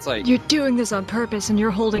pitchforks, and it's like, you're doing this on purpose and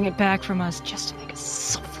you're holding it back from us just to make us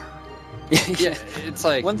suffer. Yeah, it's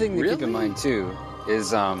like, one thing to really? keep in mind too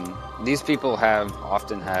is these people have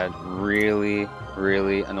often had really,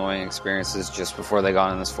 really annoying experiences just before they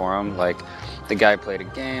got in this forum. Like, the guy played a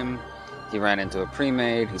game, he ran into a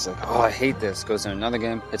pre-made, he's like, oh, I hate this, goes to another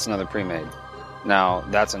game, it's another pre-made. Now,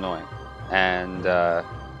 that's annoying. And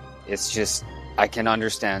it's just, I can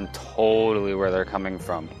understand totally where they're coming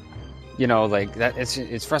from. Like that,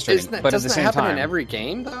 it's frustrating. But at the same time, happen in every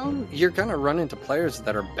game, though? You're gonna run into players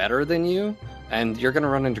that are better than you, and you're gonna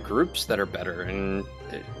run into groups that are better, and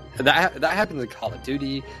that happens in Call of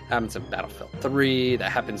Duty, happens in Battlefield 3,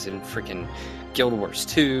 that happens in freaking Guild Wars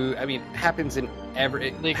 2. I mean, it happens in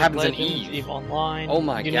it happens in EVE Online. Oh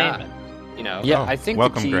my god! Yeah, I think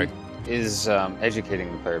welcome, the key Greg. is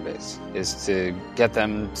educating the player base, is to get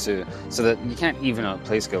them to, so that you can't even out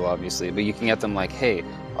play skill, obviously, but you can get them like, hey,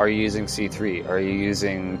 are you using C3? Are you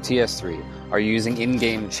using TS3? Are you using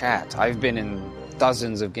in-game chat? I've been in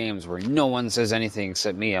dozens of games where no one says anything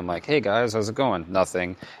except me. I'm like, hey guys, how's it going?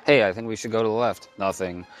 Nothing. Hey, I think we should go to the left.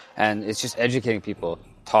 Nothing. And it's just educating people.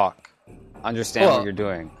 Talk. Understand what you're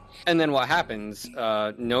doing. And then what happens?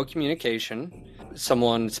 No communication.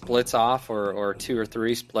 Someone splits off, or 2 or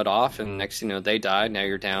 3 split off, and next thing you know, they died. Now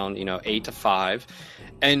you're down, 8-5.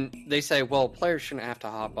 And they say, well, players shouldn't have to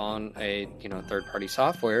hop on a third-party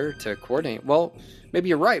software to coordinate. Well, maybe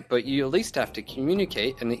you're right, but you at least have to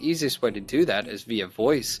communicate, and the easiest way to do that is via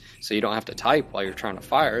voice, so you don't have to type while you're trying to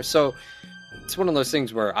fire. So it's one of those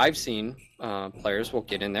things where I've seen players will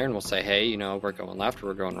get in there and will say, hey, we're going left or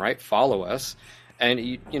we're going right, follow us, and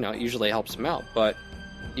it usually helps them out. But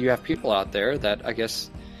you have people out there that, I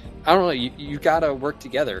guess, I don't know, you gotta work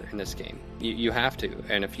together in this game. You have to,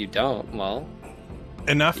 and if you don't, well...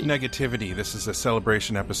 Enough negativity. This is a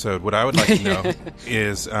celebration episode. What I would like to know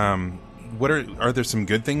is, are there some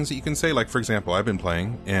good things that you can say? Like, for example, I've been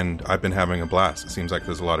playing and I've been having a blast. It seems like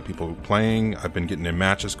there's a lot of people playing. I've been getting in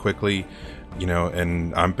matches quickly,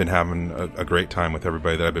 and I've been having a great time with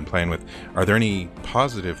everybody that I've been playing with. Are there any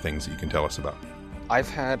positive things that you can tell us about? I've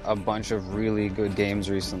had a bunch of really good games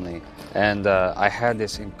recently, and I had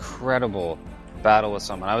this incredible battle with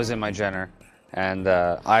someone. I was in my Jenner, and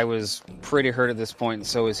I was pretty hurt at this point, and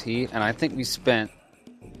so was he, and I think we spent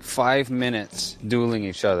 5 minutes dueling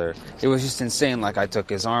each other. It was just insane. Like, I took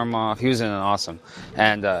his arm off. He was in an awesome.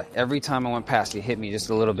 And every time I went past, he hit me just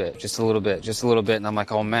a little bit, just a little bit, just a little bit. And I'm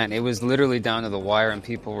like, oh man, it was literally down to the wire. And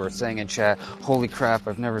people were saying in chat, holy crap,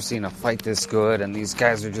 I've never seen a fight this good. And these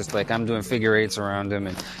guys are just like, I'm doing figure eights around him,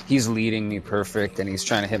 and he's leading me perfect, and he's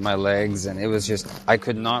trying to hit my legs. And it was just, I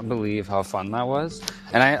could not believe how fun that was.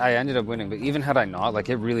 And I ended up winning. But even had I not, like,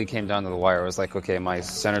 it really came down to the wire. I was like, okay, my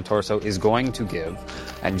center torso is going to give.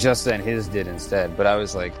 And just then his did instead. But I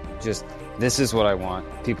was like, just, this is what I want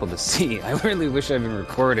people to see. I really wish I'd been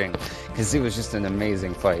recording, because it was just an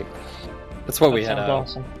amazing fight. That's what we had.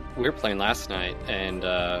 Awesome. We were playing last night, and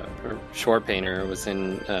Short Painter was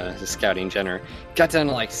in his scouting Jenner. Got down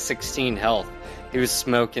to like 16 health. He was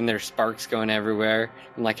smoking, there's sparks going everywhere.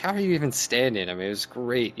 I'm like, how are you even standing? I mean, it was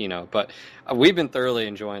great, but we've been thoroughly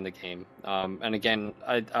enjoying the game. And again,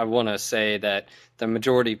 I want to say that the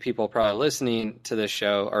majority of people probably listening to this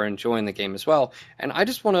show are enjoying the game as well. And I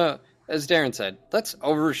just want to, as Darren said, let's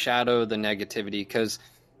overshadow the negativity, because,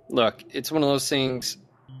 look, it's one of those things...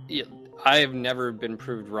 I have never been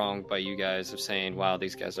proved wrong by you guys of saying, wow,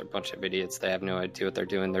 these guys are a bunch of idiots. They have no idea what they're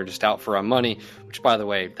doing. They're just out for our money, which, by the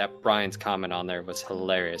way, that Brian's comment on there was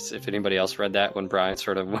hilarious. If anybody else read that when Brian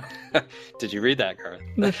sort of... Did you read that, Garth?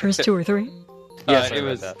 The first 2 or 3? Yes, it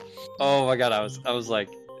was... That. Oh, my God. I was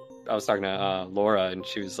talking to Laura, and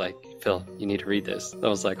she was like, Phil, you need to read this. I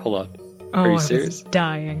was like, hold on. Are you serious? I was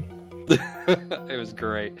dying. It was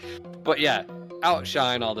great. But yeah,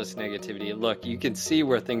 outshine all this negativity. Look, you can see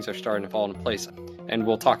where things are starting to fall into place, and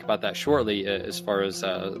we'll talk about that shortly as far as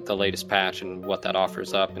the latest patch and what that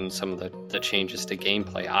offers up and some of the changes to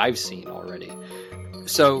gameplay I've seen already.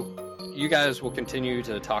 So you guys will continue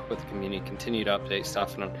to talk with the community, continue to update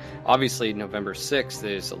stuff, and obviously November 6th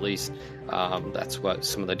is at least that's what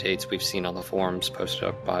some of the dates we've seen on the forums posted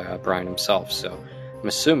up by Brian himself. So I'm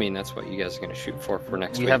assuming that's what you guys are going to shoot for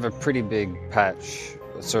next week. We have a pretty big patch.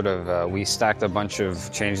 Sort of, we stacked a bunch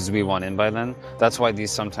of changes we want in by then. That's why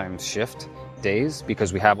these sometimes shift days,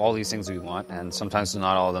 because we have all these things we want, and sometimes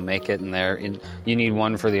not all of them make it, and you need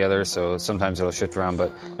one for the other, so sometimes it'll shift around.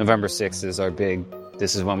 But November 6th is our big,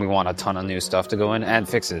 this is when we want a ton of new stuff to go in, and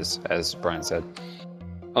fixes, as Brian said.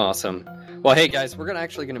 Awesome. Well, hey guys, we're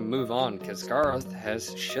actually gonna move on because Garth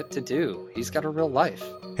has shit to do. He's got a real life.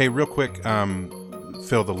 Hey, real quick,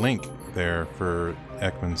 Phil, the link there for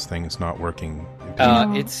Ekman's thing is not working.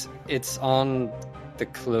 It's on the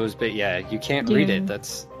closed beta. Yeah, you can't read it.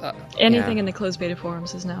 That's anything in the closed beta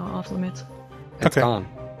forums is now off limits. It's gone.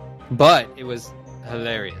 But it was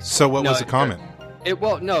hilarious. So what was the comment?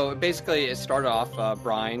 Basically it started off,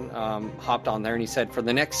 Brian hopped on there and he said, for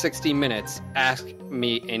the next 60 minutes, ask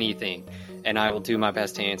me anything and I will do my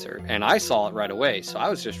best to answer. And I saw it right away, so I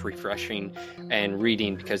was just refreshing and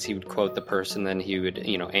reading because he would quote the person, then he would,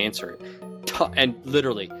 answer it. And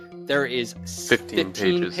literally, there is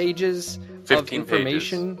 15 pages of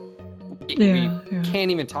information. We can't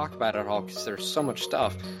even talk about it all because there's so much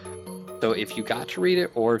stuff. So if you got to read it,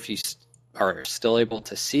 or if you are still able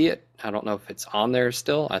to see it, I don't know if it's on there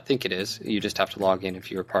still. I think it is. You just have to log in if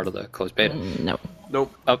you're part of the closed beta. Nope.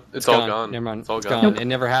 Oh, it's all gone. Never mind. It's all gone. Nope. It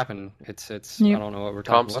never happened. It's. I don't know what we're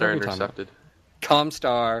talking about. Comstar intercepted.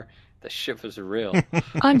 Comstar. The ship was real.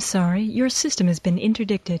 I'm sorry. Your system has been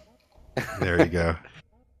interdicted. There you go.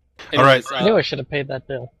 All right. I knew I should have paid that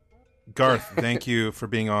bill. Garth, thank you for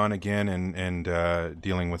being on again and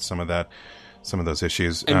dealing with some of those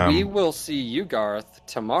issues. And we will see you, Garth,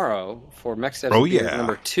 tomorrow for Mech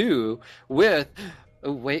number 2 with...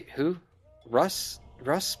 Oh, wait, who? Russ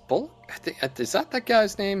Bullock? Is that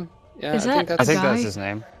guy's name? Yeah, I think that's his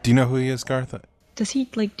name. Do you know who he is, Garth? Does he,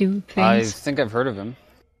 do things? I think I've heard of him.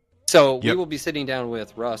 So we will be sitting down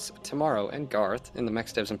with Russ tomorrow and Garth in the Mech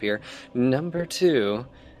Devs and Pier number 2.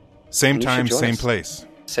 Same time, same place.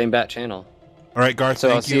 Same bat channel. All right, Garth,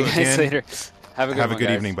 thank you again. Guys later. Have a good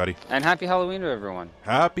evening, buddy. And happy Halloween to everyone.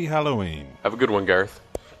 Happy Halloween. Have a good one, Garth.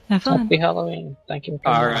 Have fun. Happy Halloween. Thank you.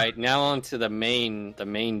 All right, now on to the main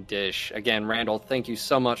dish. Again, Randall, thank you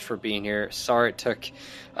so much for being here. Sorry it took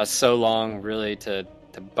us so long, really, to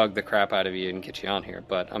bug the crap out of you and get you on here,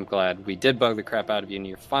 but I'm glad we did bug the crap out of you and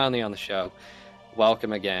you're finally on the show.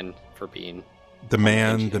 Welcome again for being the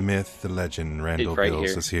man, the myth, the legend. Randall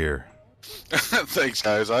Bills is here. Thanks,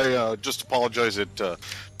 guys. I just apologize. It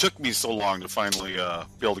took me so long to finally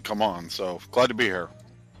be able to come on, so glad to be here.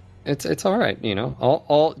 It's all right,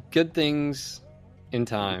 all good things in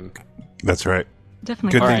time. That's right.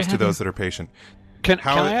 Definitely. Good things to those that are patient. Can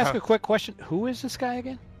I ask a quick question? Who is this guy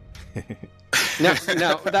again? Now,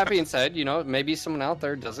 that being said, maybe someone out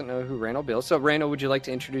there doesn't know who Randall Bills. So, Randall, would you like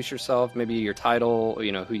to introduce yourself? Maybe your title,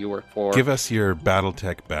 who you work for. Give us your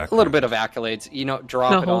BattleTech background. A little bit of accolades.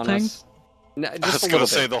 Drop the it whole on thing? us. No, just I was going to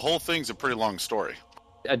say the whole thing's a pretty long story.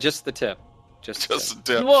 Just the tip. Just the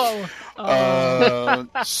tip. Whoa.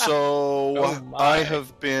 I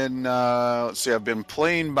have been. I've been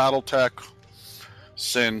playing BattleTech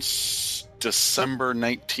since December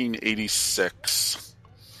 1986.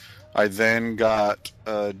 I then got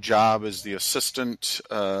a job as the assistant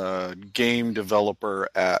game developer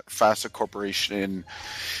at Facet Corporation in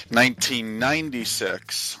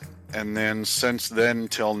 1996. And then since then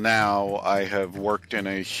till now, I have worked in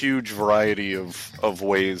a huge variety of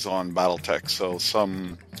ways on BattleTech. So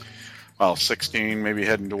 16, maybe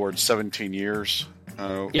heading towards 17 years.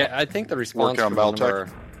 I think the response from one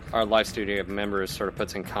of our live studio members sort of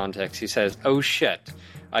puts in context. He says, "Oh shit,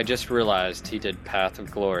 I just realized he did Path of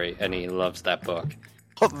Glory, and he loves that book."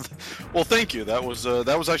 Well, thank you. That was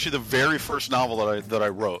actually the very first novel that I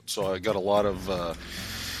wrote. So I got a lot of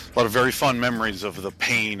very fun memories of the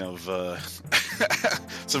pain of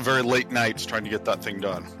some very late nights trying to get that thing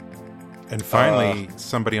done. And finally,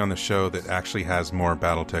 somebody on the show that actually has more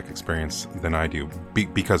BattleTech experience than I do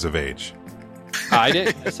because of age. I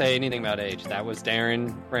didn't say anything about age. That was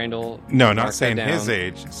Darren Randall. No, not saying his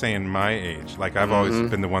age, saying my age. Like, I've always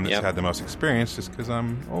been the one that's had the most experience just because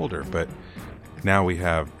I'm older. But now we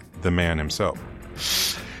have the man himself.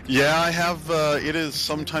 Yeah, I have. It is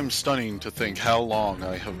sometimes stunning to think how long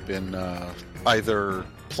I have been either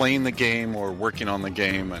playing the game or working on the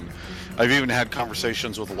game. And I've even had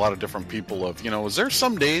conversations with a lot of different people of, is there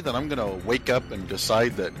some day that I'm going to wake up and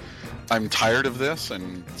decide that I'm tired of this?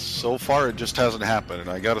 And so far it just hasn't happened. And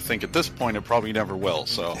I got to think at this point it probably never will.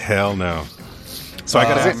 So hell no. So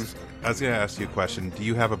I was going to ask you a question. Do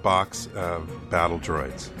you have a box of battle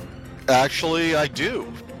droids? Actually, I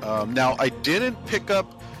do. Now, I didn't pick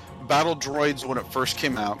up Battle Droids when it first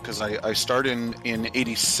came out because I started in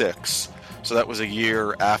 86. So that was a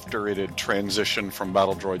year after it had transitioned from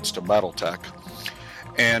Battle Droids to BattleTech.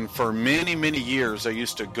 And for many, many years, I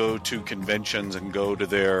used to go to conventions and go to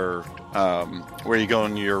their, where you go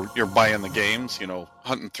and you're buying the games,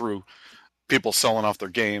 hunting through people selling off their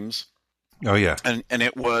games. Oh, yeah. And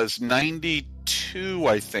it was 92,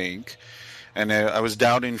 I think. And I was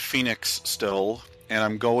down in Phoenix still. and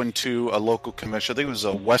I'm going to a local convention. I think it was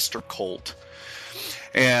a Wester Colt.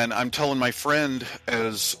 And I'm telling my friend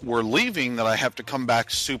as we're leaving that I have to come back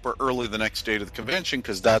super early the next day to the convention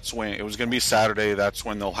because that's when it was going to be Saturday. That's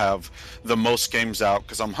when they'll have the most games out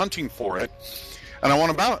because I'm hunting for it. And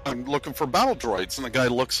I'm looking for battle droids. And the guy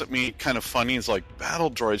looks at me kind of funny. He's like,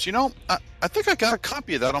 battle droids? You know, I think I got a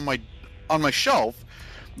copy of that on my shelf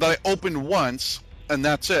that I opened once, and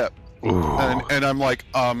that's it. And I'm like,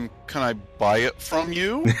 can I buy it from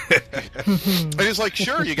you? And he's like,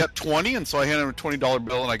 sure, you got 20. And so I handed him a $20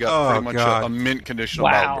 bill, and I got pretty much a mint condition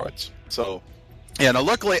of battle droids. So, yeah, now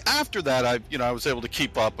luckily after that, I was able to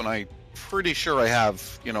keep up, and I'm pretty sure I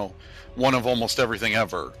have, one of almost everything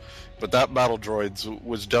ever. But that battle droids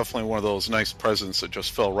was definitely one of those nice presents that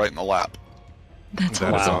just fell right in the lap. That is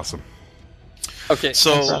awesome. Okay.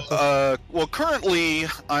 So, currently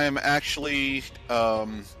I am actually,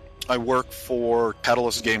 I work for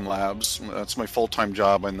Catalyst Game Labs. That's my full-time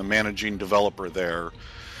job. I'm the managing developer there.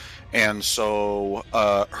 And so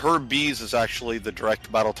Herb Bees is actually the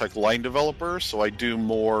direct BattleTech line developer, so I do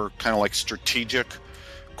more kind of like strategic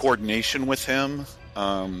coordination with him.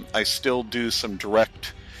 I still do some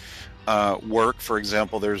direct work. For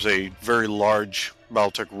example, there's a very large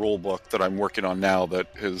BattleTech rulebook that I'm working on now that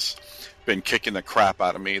has been kicking the crap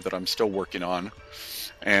out of me that I'm still working on.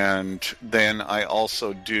 And then I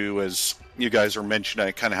also do, as you guys are mentioning,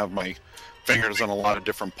 I kind of have my fingers on a lot of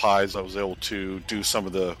different pies. I was able to do some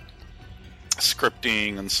of the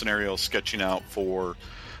scripting and scenario sketching out for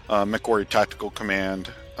MechWarrior Tactical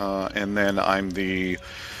Command. And then I'm the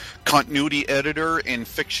continuity editor and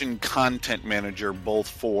fiction content manager both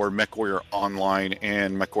for MechWarrior Online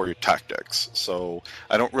and MechWarrior Tactics. So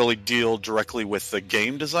I don't really deal directly with the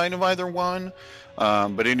game design of either one.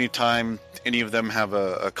 But anytime any of them have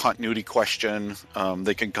a continuity question,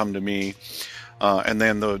 they can come to me. And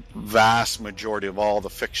then the vast majority of all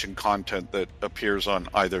the fiction content that appears on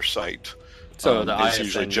either site is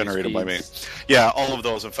usually generated by me. Yeah, all of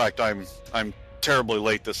those. In fact, I'm terribly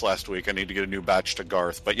late this last week. I need to get a new batch to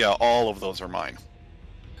Garth. But yeah, all of those are mine.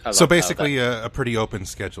 So basically a pretty open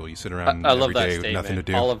schedule. You sit around every day with nothing to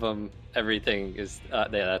do. All of them, everything is,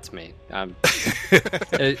 that's me.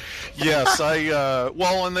 Yes,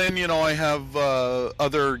 and then, I have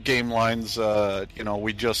other game lines.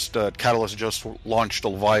 Catalyst just launched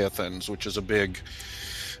Leviathans, which is a big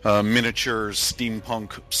miniature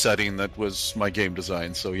steampunk setting that was my game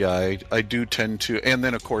design. So yeah, I do tend to, and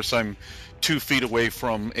then of course I'm 2 feet away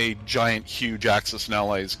from a giant, huge Axis and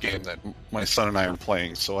Allies game that my son and I are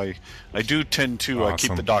playing. So I do tend to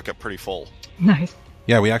keep the docket pretty full. Nice.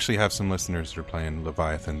 Yeah, we actually have some listeners that are playing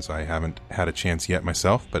Leviathans. I haven't had a chance yet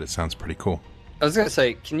myself, but it sounds pretty cool. I was going to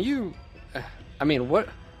say, can you...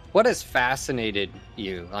 what has fascinated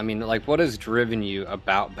you? I mean, like, what has driven you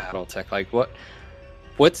about BattleTech? Like,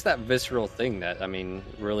 what's that visceral thing that,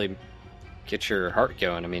 really gets your heart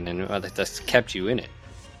going? And that's kept you in it?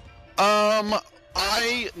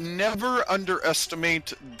 I never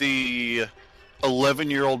underestimate the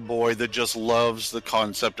 11-year-old boy that just loves the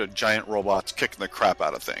concept of giant robots kicking the crap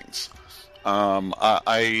out of things.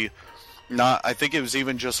 I think it was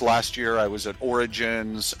even just last year I was at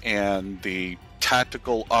Origins, and the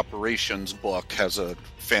Tactical Operations book has a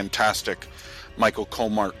fantastic Michael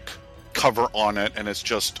Komark cover on it, and it's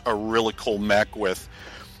just a really cool mech with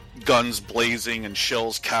guns blazing and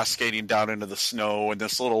shells cascading down into the snow, and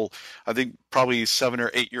this little, I think probably 7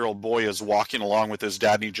 or 8 year old boy is walking along with his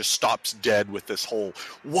dad, and he just stops dead with this whole,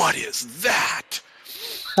 what is that?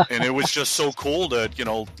 And it was just so cool to,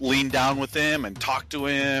 lean down with him and talk to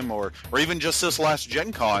him, or even just this last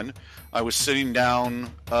Gen Con, I was sitting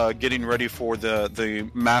down getting ready for the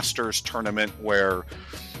Masters tournament where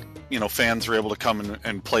fans were able to come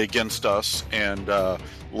and play against us. And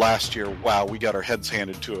last year, wow, we got our heads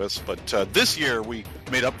handed to us. But this year, we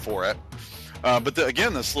made up for it. But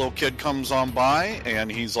again, this little kid comes on by, and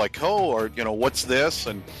he's like, what's this?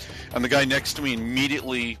 And the guy next to me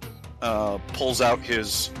immediately pulls out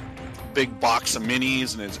his big box of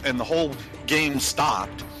minis, and the whole game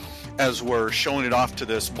stopped as we're showing it off to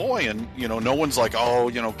this boy, and no one's like,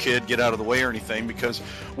 kid, get out of the way or anything, because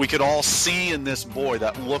we could all see in this boy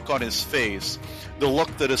that look on his face, the look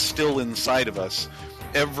that is still inside of us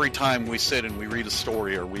every time we sit and we read a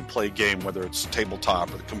story or we play a game, whether it's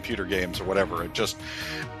tabletop or the computer games or whatever. It just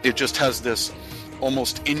has this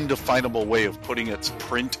almost indefinable way of putting its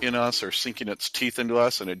print in us or sinking its teeth into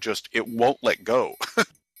us, and it won't let go.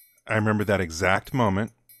 I remember that exact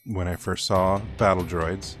moment when I first saw Battle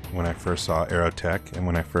Droids, when I first saw Aerotech, and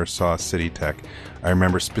when I first saw City Tech. I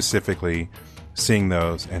remember specifically seeing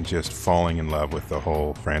those and just falling in love with the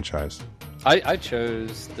whole franchise. I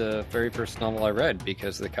chose the very first novel I read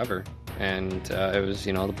because of the cover, and it was,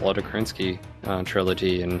 the Blood of Krinsky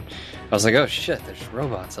trilogy, and I was like, oh shit, there's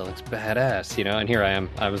robots, that looks badass, and here I am.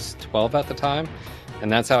 I was 12 at the time,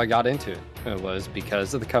 and that's how I got into it. It was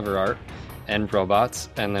because of the cover art and robots,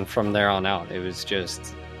 and then from there on out, it was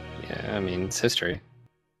just, it's history.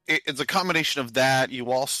 It's a combination of that.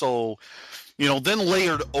 You also, then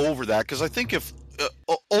layered over that, because I think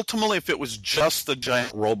ultimately, if it was just the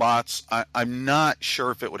giant robots, I'm not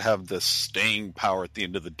sure if it would have the staying power at the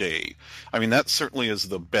end of the day. I mean, that certainly is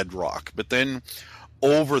the bedrock. But then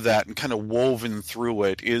over that and kind of woven through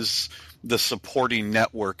it is the supporting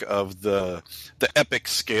network of the epic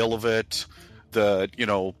scale of it,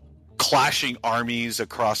 the, clashing armies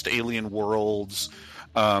across alien worlds,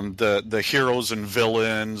 the heroes and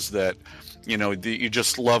villains that... you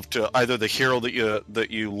just love to, either the hero that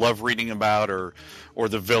you love reading about or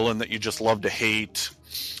the villain that you just love to hate.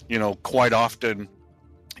 Quite often,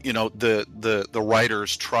 the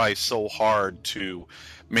writers try so hard to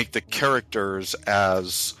make the characters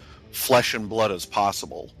as flesh and blood as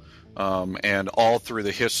possible. And all through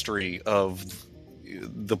the history of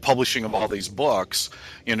the publishing of all these books,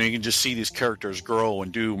 you can just see these characters grow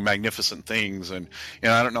and do magnificent things. And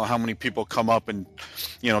I don't know how many people come up and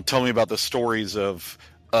tell me about the stories of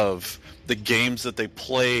the games that they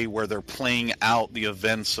play where they're playing out the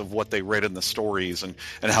events of what they read in the stories and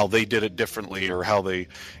how they did it differently, or how they,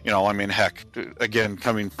 heck, again,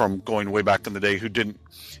 coming from going way back in the day, who didn't,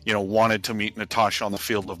 wanted to meet Natasha on the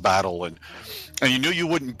field of battle, and you knew you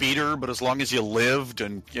wouldn't beat her, but as long as you lived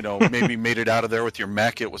and, maybe made it out of there with your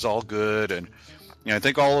mech, it was all good. And I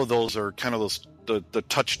think all of those are kind of the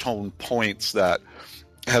touch tone points that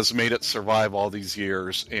has made it survive all these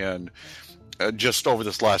years. And just over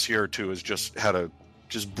this last year or two has just had a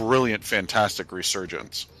just brilliant, fantastic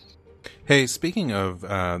resurgence. Hey, speaking of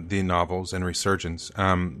the novels and resurgence,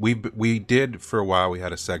 we did for a while, we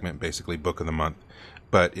had a segment, basically Book of the Month,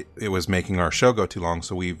 but it was making our show go too long,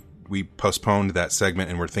 so we postponed that segment,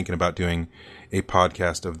 and we're thinking about doing a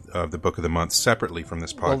podcast of the Book of the Month separately from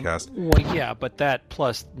this podcast. Well, yeah, but that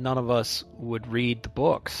plus none of us would read the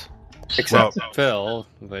books. Except Phil.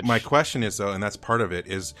 My question is, though, and that's part of it,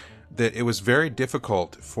 is that it was very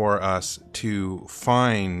difficult for us to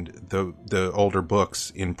find the older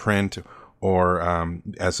books in print or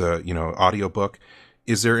as a audiobook.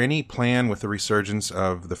 Is there any plan with the resurgence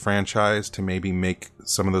of the franchise to maybe make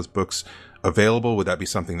some of those books available? Would that be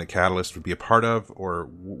something that Catalyst would be a part of, or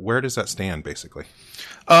where does that stand, basically?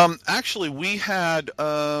 Actually, we had,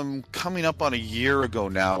 coming up on a year ago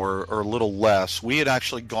now, or a little less, we had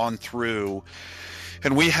actually gone through,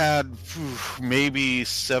 and we had maybe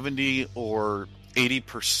 70 or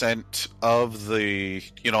 80% of the,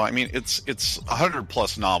 it's 100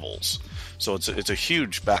 plus novels. So it's a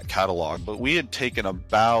huge back catalog, but we had taken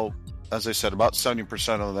about, as I said, about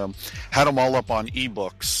 70% of them, had them all up on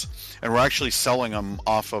ebooks, and we're actually selling them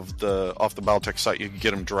off the Battletech site. You can get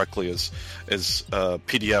them directly as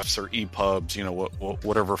PDFs or EPUBs,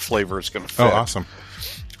 whatever flavor is going to fit. Oh, awesome.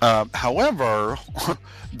 However,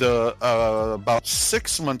 about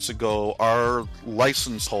 6 months ago, our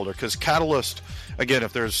license holder, because Catalyst, again,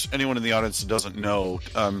 if there's anyone in the audience that doesn't know,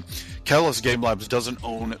 Catalyst Game Labs doesn't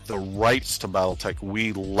own the rights to Battletech.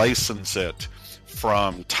 We license it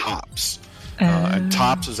from Topps. And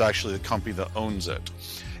Topps is actually the company that owns it.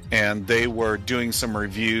 And they were doing some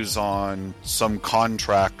reviews on some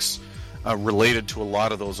contracts related to a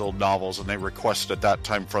lot of those old novels, and they requested at that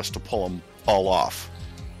time for us to pull them all off.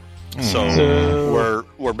 So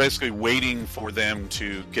we're basically waiting for them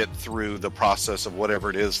to get through the process of whatever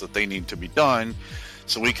it is that they need to be done,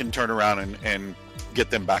 so we can turn around and get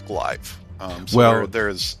them back live.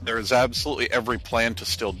 There's absolutely every plan to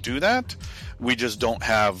still do that. We just don't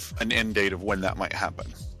have an end date of when that might happen.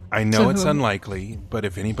 I know it's unlikely, but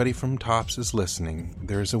if anybody from Topps is listening,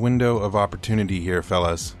 there's a window of opportunity here,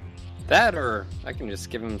 fellas. That, or I can just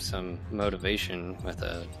give him some motivation with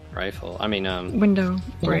a rifle. Window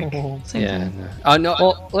break. Yeah. No.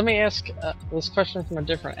 Well, let me ask this question from a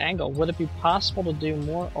different angle. Would it be possible to do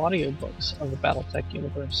more audiobooks of the Battletech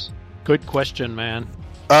universe? Good question, man.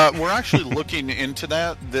 We're actually looking into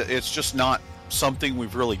that. It's just not something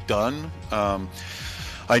we've really done.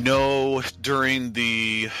 I know during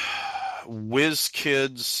the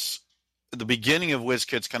WizKids, the beginning of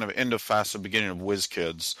WizKids, kind of end of FAST, the beginning of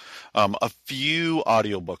WizKids, a few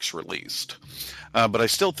audiobooks released. But I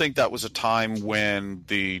still think that was a time when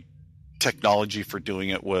the technology for doing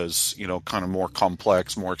it was, kind of more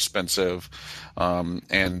complex, more expensive,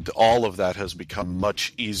 and all of that has become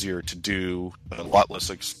much easier to do, a lot less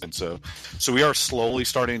expensive. So we are slowly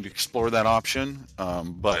starting to explore that option,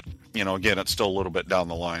 but again, it's still a little bit down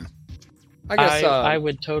the line. I guess I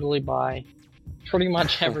would totally buy pretty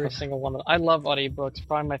much every single one. I love audiobooks,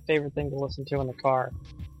 probably my favorite thing to listen to in the car,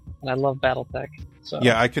 and I love BattleTech. So.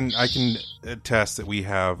 Yeah, I can attest that we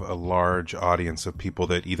have a large audience of people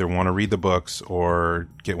that either want to read the books or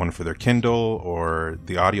get one for their Kindle or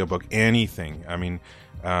the audiobook, anything. I mean,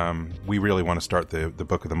 we really want to start the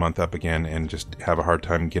book of the month up again and just have a hard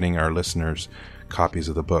time getting our listeners copies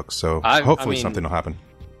of the books. So hopefully something will happen.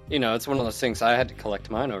 It's one of those things. I had to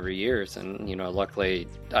collect mine over years, and luckily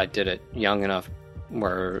I did it young enough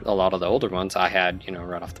where a lot of the older ones I had,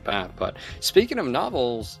 right off the bat. But speaking of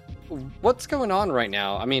novels, what's going on right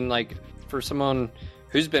now? I mean, like, for someone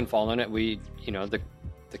who's been following it,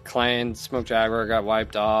 the clan Smoke Jaguar got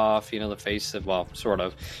wiped off, the face of, well, sort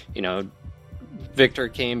of, Victor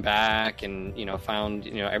came back and, found,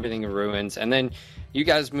 everything in ruins. And then you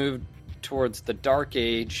guys moved towards the Dark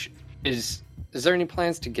Age. Is there any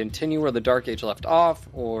plans to continue where the Dark Age left off,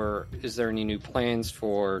 or is there any new plans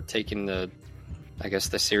for taking the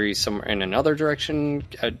series somewhere in another direction?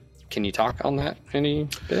 Can you talk on that any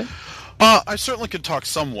bit? I certainly could talk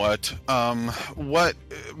somewhat. What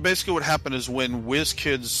happened is when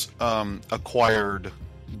WizKids acquired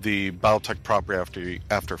the BattleTech property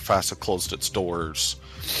after FASA closed its doors,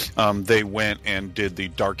 they went and did the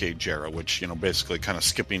Dark Age era, which basically kind of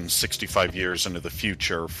skipping 65 years into the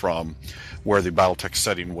future from where the BattleTech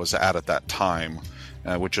setting was at that time,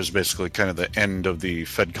 which was basically kind of the end of the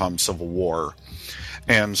FedCom Civil War.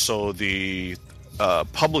 And so the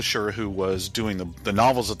publisher who was doing the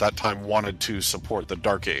novels at that time wanted to support the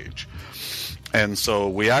Dark Age. And so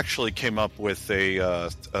we actually came up with a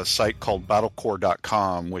site called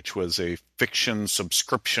battlecore.com, which was a fiction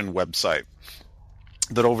subscription website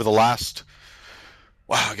that over the last,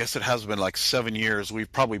 I guess it has been like 7 years,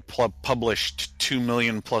 we've probably published 2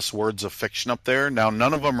 million plus words of fiction up there. Now,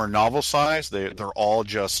 none of them are novel size. They're all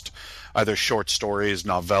just either short stories,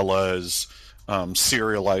 novellas,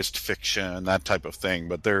 serialized fiction, that type of thing.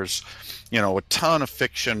 But there's, a ton of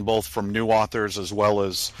fiction, both from new authors as well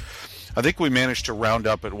as, I think we managed to round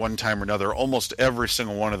up at one time or another almost every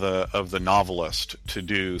single one of the novelists to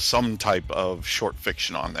do some type of short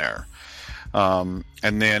fiction on there.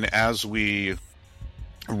 And then as we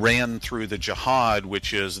ran through the Jihad,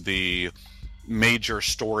 which is the major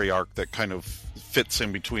story arc that kind of fits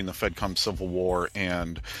in between the FedCom Civil War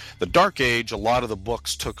and the Dark Age, a lot of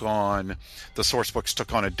the source books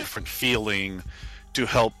took on a different feeling to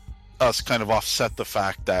help us kind of offset the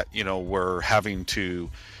fact that, we're having to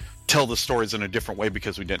tell the stories in a different way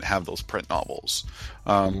because we didn't have those print novels.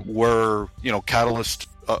 Catalyst,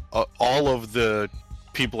 all of the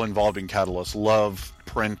people involved in Catalyst love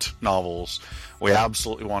print novels. We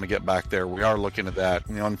absolutely want to get back there. We are looking at that.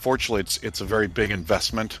 Unfortunately, it's a very big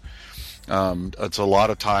investment. It's a lot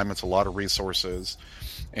of time. It's a lot of resources.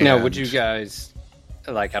 And now, would you guys,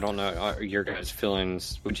 I don't know, your guys'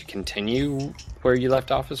 feelings, would you continue where you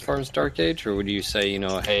left off as far as Dark Age? Or would you say,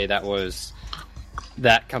 hey, that was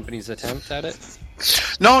that company's attempt at it?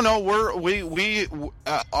 No,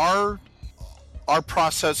 our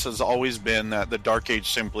process has always been that the Dark Age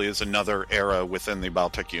simply is another era within the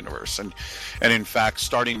BattleTech universe, and in fact,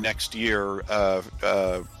 starting next year,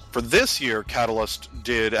 for this year, Catalyst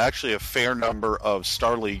did actually a fair number of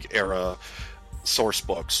Star League era source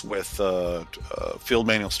books with Field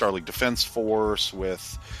Manual Star League Defense Force,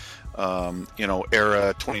 with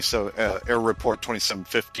Era 27, Era Report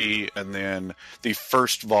 2750, and then the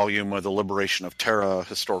first volume of the Liberation of Terra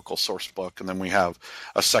historical source book, and then we have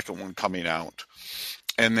a second one coming out.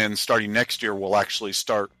 And then starting next year, we'll actually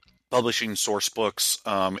start publishing source books,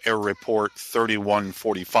 Era Report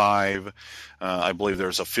 3145. I believe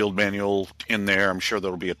there's a field manual in there. I'm sure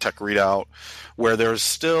there'll be a tech readout, where there's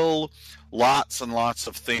still lots and lots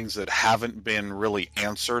of things that haven't been really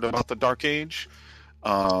answered about the Dark Age.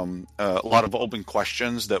 A lot of open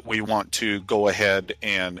questions that we want to go ahead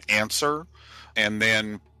and answer. And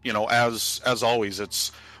then, as always,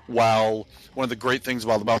 it's, while one of the great things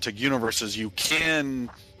about the BattleTech universe is you can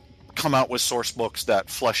come out with source books that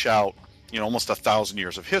flesh out, almost 1,000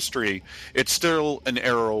 years of history, it's still an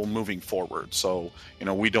arrow moving forward. So,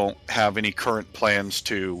 we don't have any current plans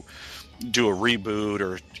to do a reboot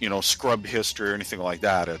or scrub history or anything like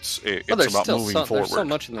that. It's well, about moving forward. There's so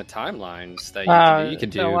much in the timelines that you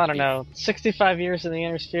could do. No, I don't know. 65 years in the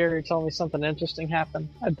Innersphere, you're telling me something interesting happened?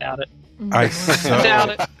 I doubt it. I doubt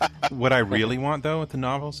it. What I really want, though, with the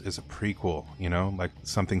novels is a prequel, like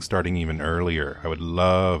something starting even earlier. I would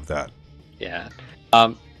love that. Yeah.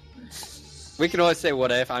 We can always say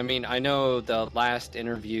what if. I mean, I know the last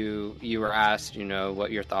interview you were asked,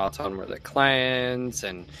 what your thoughts on were the clans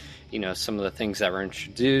and, some of the things that were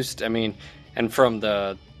introduced. I mean, and from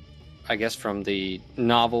the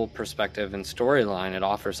novel perspective and storyline, it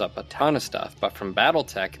offers up a ton of stuff. But from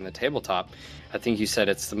BattleTech and the tabletop, I think you said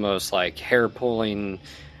it's the most hair-pulling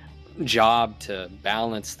job to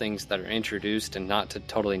balance things that are introduced and not to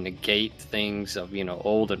totally negate things of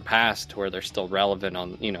old and past to where they're still relevant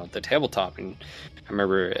on the tabletop. And I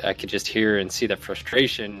remember I could just hear and see the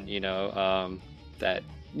frustration that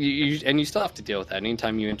you still have to deal with that.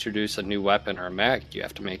 Anytime you introduce a new weapon or a mech, you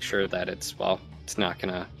have to make sure that it's not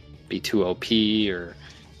gonna be too OP or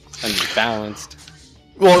unbalanced.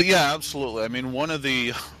 Well, yeah, absolutely. I mean, one of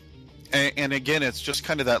the and again, it's just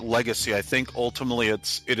kind of that legacy. I think ultimately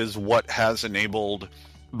it is what has enabled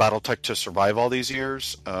BattleTech to survive all these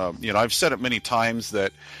years. I've said it many times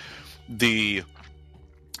that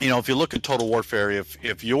if you look at Total Warfare,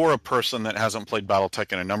 if you're a person that hasn't played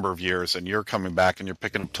BattleTech in a number of years and you're coming back and you're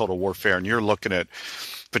picking up Total Warfare and you're looking at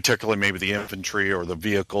particularly maybe the infantry or the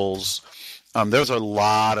vehicles, there's a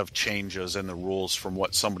lot of changes in the rules from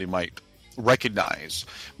what somebody might recognize.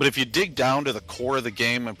 But if you dig down to the core of the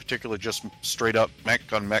game, and particularly just straight up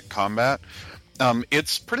mech on mech combat,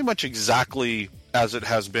 it's pretty much exactly as it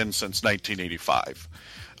has been since 1985.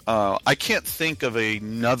 I can't think of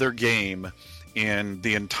another game in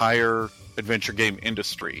the entire adventure game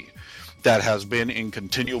industry that has been in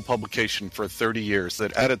continual publication for 30 years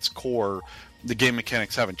that at its core the game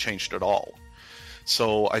mechanics haven't changed at all.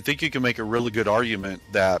 So I think you can make a really good argument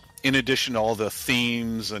that in addition to all the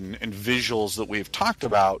themes and visuals that we've talked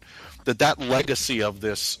about, that legacy of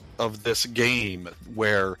this game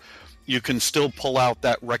where you can still pull out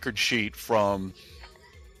that record sheet from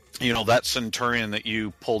that Centurion that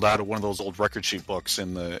you pulled out of one of those old record sheet books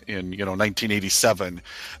in 1987,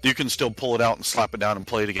 you can still pull it out and slap it down and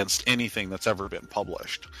play it against anything that's ever been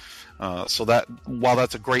published. So that while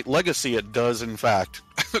that's a great legacy, it does in fact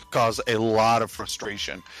cause a lot of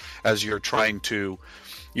frustration as you're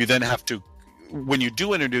you then have to, when you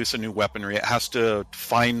do introduce a new weaponry, it has to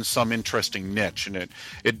find some interesting niche, and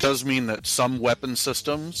it does mean that some weapon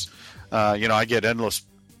systems, I get endless.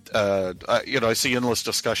 I see endless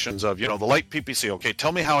discussions of, the light PPC. Okay,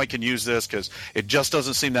 tell me how I can use this because it just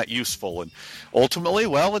doesn't seem that useful. And ultimately,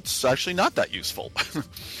 well, it's actually not that useful.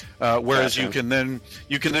 Whereas you can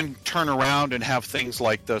then turn around and have things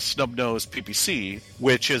like the snub nose PPC,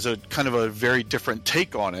 which is a kind of a very different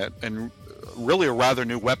take on it, and really a rather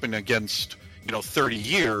new weapon against 30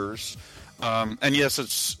 years. And yes,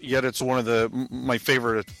 it's one of my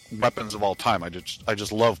favorite weapons of all time. I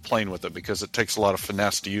just love playing with it because it takes a lot of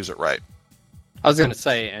finesse to use it right. I was going to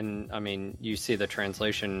say, and I mean, you see the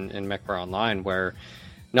translation in MechWarrior Online where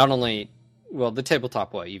not only, the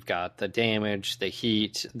tabletop way, you've got the damage, the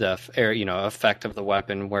heat, the air, effect of the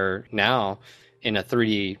weapon, where now in a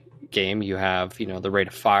 3D game you have, the rate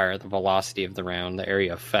of fire, the velocity of the round, the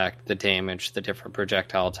area effect, the damage, the different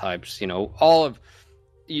projectile types, all of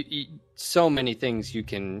so many things you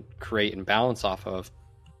can create and balance off of.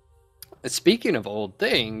 Speaking of old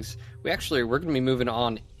things, we're going to be moving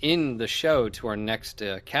on in the show to our next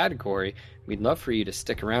category. We'd love for you to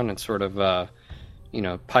stick around and sort of,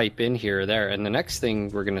 pipe in here or there. And the next thing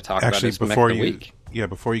we're going to talk about is Mech of the Week. Yeah,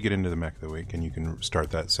 before you get into the Mech of the Week, and you can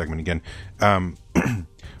start that segment again.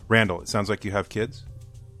 Randall, it sounds like you have kids?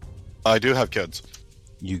 I do have kids.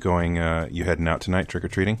 You heading out tonight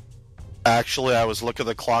trick-or-treating? Actually, I was looking at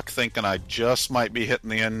the clock thinking I just might be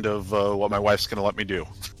hitting the end of what my wife's going to let me do.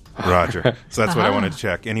 Roger. So that's what I wanted to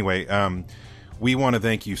check. Anyway, we want to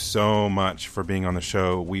thank you so much for being on the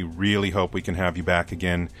show. We really hope we can have you back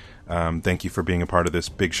again. Thank you for being a part of this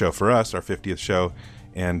big show for us, our 50th show.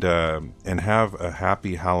 And have a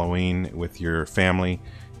happy Halloween with your family.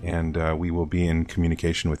 And we will be in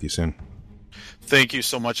communication with you soon. Thank you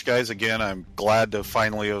so much, guys. Again, I'm glad to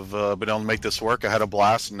finally have been able to make this work. I had a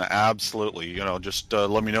blast, and absolutely, just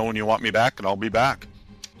let me know when you want me back, and I'll be back.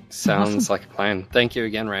 Sounds like a plan. Thank you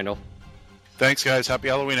again, Randall. Thanks, guys. Happy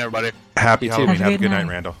Halloween, everybody. Happy Halloween. Have a good night,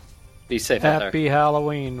 Randall. Be safe out there. Happy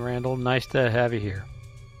Halloween, Randall. Nice to have you here.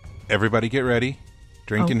 Everybody get ready.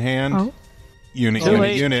 Drink in hand. Oh. Unit.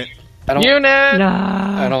 I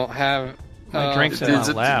don't have... My drink's in my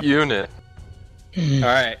lap. Unit. All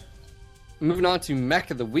right. moving on to Mech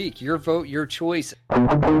of the Week. Your vote, your choice.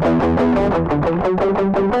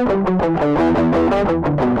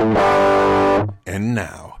 And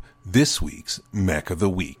now, this week's Mech of the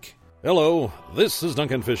Week. Hello, this is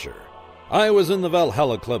Duncan Fisher. I was in the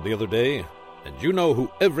Valhalla Club the other day, and you know who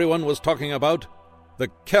everyone was talking about? The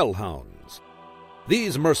Kellhounds.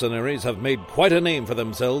 These mercenaries have made quite a name for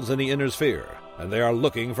themselves in the Inner Sphere, and they are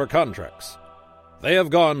looking for contracts. They have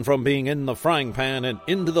gone from being in the frying pan and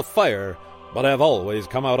into the fire, but have always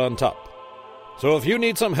come out on top. So if you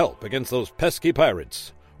need some help against those pesky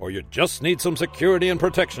pirates, or you just need some security and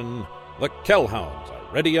protection, the Kellhounds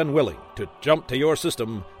are ready and willing to jump to your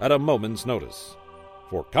system at a moment's notice.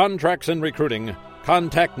 For contracts and recruiting,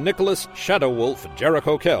 contact Nicholas Shadowwolf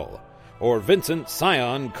Jericho Kell or Vincent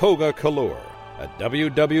Scion Koga Kalur at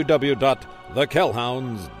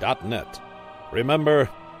www.thekellhounds.net. Remember,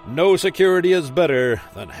 no security is better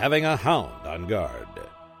than having a hound on guard.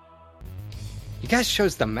 You guys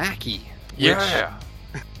chose the Mackie. Yeah.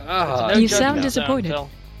 You sound disappointed.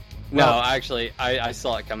 No, actually, I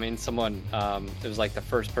saw it coming. Someone, it was like the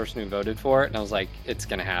first person who voted for it, and I was like, it's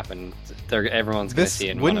going to happen. Everyone's going to see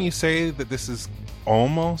it. Wouldn't you say that this is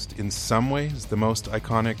almost, in some ways, the most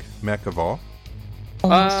iconic mech of all?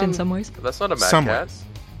 Almost in some ways? That's not a Mad Cat.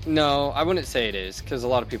 No, I wouldn't say it is, because a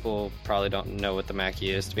lot of people probably don't know what the Mackie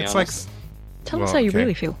is, to be honest. Tell us how you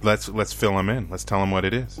really feel. Let's fill them in. Let's tell them what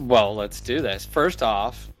it is. Well, let's do this. First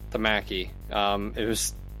off, the Mackie. It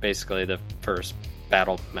was basically the first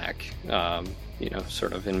battle mech,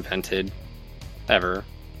 sort of invented ever.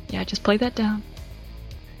 Yeah, just play that down.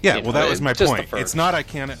 Yeah, well, that was my point. It's not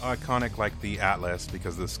iconic like the Atlas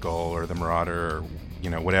because of the skull or the Marauder or,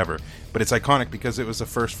 whatever. But it's iconic because it was the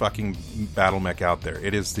first fucking battle mech out there.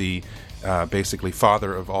 It is the, basically,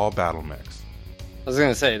 father of all battle mechs. I was going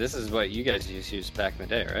to say, this is what you guys used back in the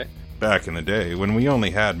day, right? Back in the day, when we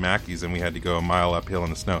only had Mackies and we had to go a mile uphill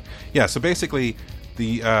in the snow. Yeah, so basically,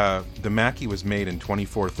 the Mackie was made in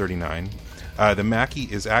 2439. The Mackie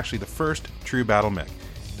is actually the first true battle mech.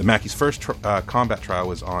 The Mackie's first combat trial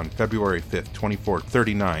was on February 5th,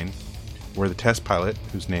 2439, where the test pilot,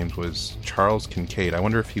 whose name was Charles Kincaid, I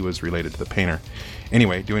wonder if he was related to the painter.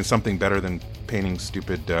 Anyway, doing something better than painting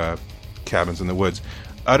stupid cabins in the woods,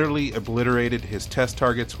 utterly obliterated his test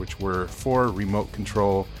targets, which were 4 remote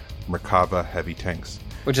control Merkava heavy tanks.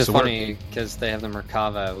 Which is funny, because they have the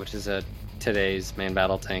Merkava, which is today's main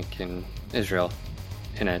battle tank in Israel,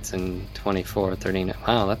 and it's in 2439.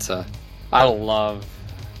 Wow, I love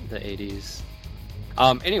the 80s.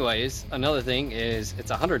 Anyways, another thing is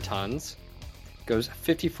it's 100 tons, goes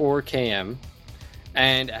 54 km,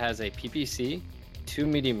 and it has a PPC, 2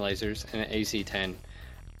 medium lasers, and an AC-10.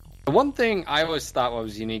 The one thing I always thought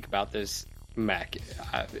was unique about this mech,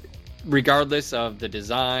 regardless of the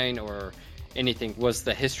design or anything, was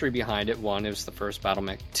the history behind it. 1, it was the first battle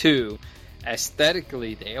mech. 2,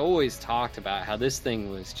 aesthetically, they always talked about how this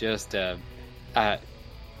thing was just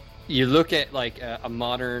you look at like a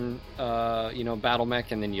modern battle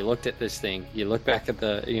mech, and then you looked at this thing, you look back at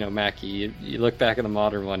the Mackie, you look back at the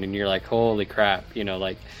modern one, and you're like, holy crap,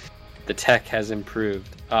 like the tech has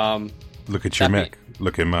improved. Look at your mech.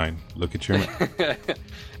 Look at mine. Look at your mech.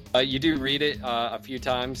 You do read it a few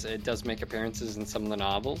times. It does make appearances in some of the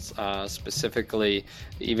novels, specifically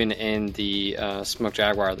even in the Smoke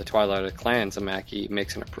Jaguar, the Twilight of the Clans, a Mackie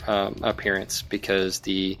makes an appearance because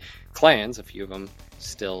the clans, a few of them,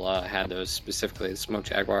 still had those, specifically the Smoke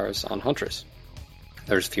Jaguars on Huntress.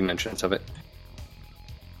 There's a few mentions of it.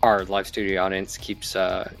 Our live studio audience keeps...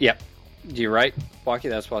 Yep, you're right, Walkie,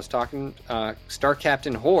 that's what I was talking. Star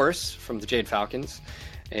Captain Horse from the Jade Falcons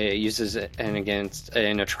uses it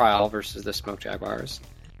in a trial versus the Smoke Jaguars.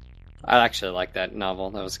 I actually like that novel.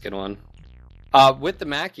 That was a good one. With the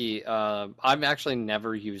Mackie, I've actually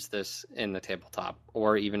never used this in the tabletop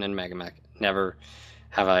or even in Mega Mech. Never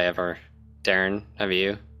have I ever. Darren, have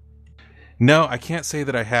you? No, I can't say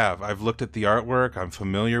that I have. I've looked at the artwork, I'm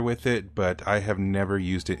familiar with it, but I have never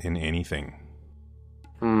used it in anything.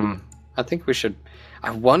 I think we should... I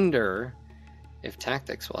wonder if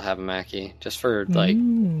Tactics will have a Mackie, just for,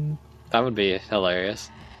 that would be hilarious.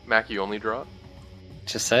 Mackie only drop?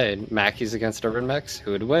 Just say, Mackies against Urban Mechs,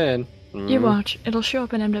 who would win? You watch, it'll show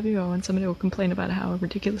up in MWO and somebody will complain about how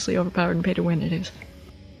ridiculously overpowered and pay to win it is.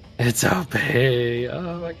 It's OP!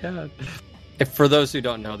 Oh my god. For those who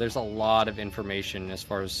don't know, there's a lot of information as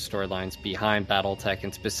far as storylines behind BattleTech,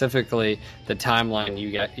 and specifically the timeline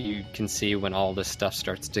you can see when all this stuff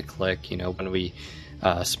starts to click. When we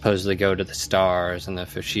supposedly go to the stars and the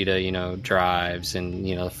Fushida, drives, and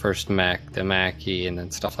the first mech, the Mackie, and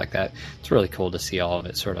then stuff like that. It's really cool to see all of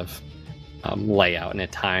it sort of lay out in a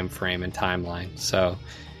time frame and timeline. So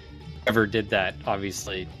whoever did that,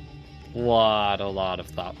 obviously, a lot of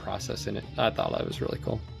thought process in it. I thought that was really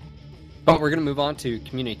cool. But we're going to move on to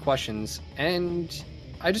community questions, and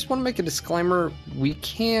I just want to make a disclaimer. We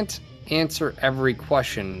can't answer every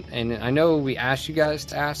question, and I know we asked you guys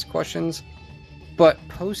to ask questions, but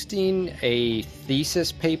posting a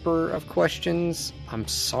thesis paper of questions, I'm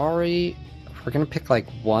sorry, we're going to pick like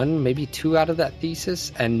 1, maybe 2 out of that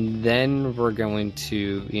thesis, and then we're going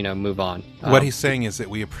to, move on. What he's saying is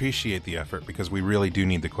that we appreciate the effort because we really do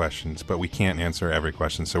need the questions, but we can't answer every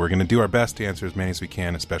question. So we're going to do our best to answer as many as we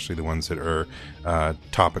can, especially the ones that are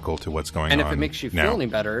topical to what's going on now. And if it makes you feel any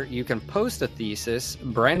better, you can post a thesis,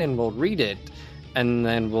 Brandon will read it, and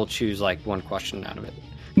then we'll choose like 1 question out of it.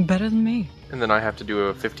 Better than me. And then I have to do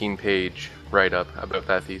a 15-page write-up about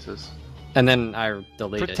that thesis. And then I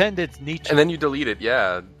delete Pretend it's Nietzsche. And then you delete it,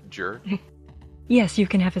 yeah, jerk. Yes, you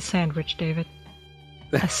can have a sandwich, David.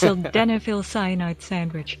 A sildenafil cyanide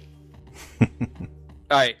sandwich.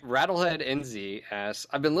 Alright, Rattlehead NZ asks,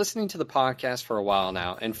 I've been listening to the podcast for a while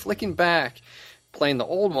now, and flicking back, playing the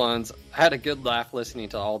old ones, I had a good laugh listening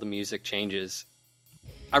to all the music changes.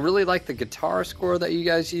 I really like the guitar score that you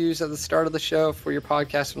guys use at the start of the show for your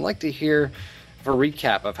podcast, and I'd like to hear a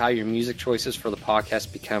recap of how your music choices for the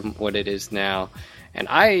podcast become what it is now. And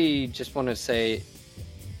I just want to say,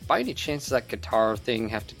 by any chance, does that guitar thing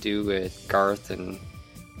have to do with Garth and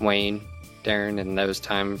Wayne, Darren, and those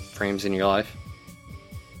time frames in your life?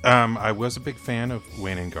 I was a big fan of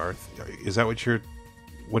Wayne and Garth. Is that what are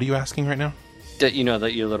you asking right now? That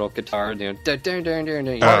your little guitar, do.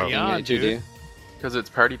 Because it's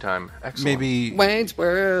party time. Excellent. Maybe Wayne's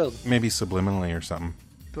World. Maybe subliminally or something.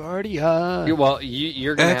 Party on.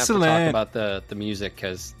 You're going to have to talk about the music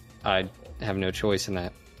because I have no choice in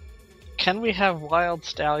that. Can we have wild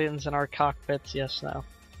stallions in our cockpits? Yes, no.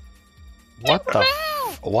 What the?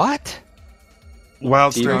 What?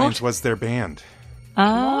 Wild Stallions was their band. Oh,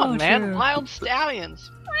 come on, man! True. Wild stallions.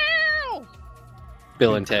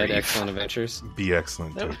 Bill and Ted: Excellent Adventures. Be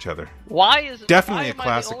excellent to each other. Why is definitely a why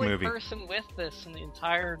classic am I the movie? only person with this in the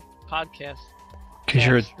entire podcast?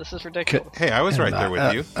 Because this is ridiculous. Hey, I was right there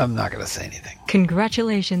with you. I'm not going to say anything.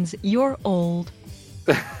 Congratulations, you're old.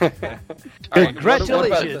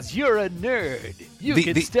 Congratulations, you're a nerd. You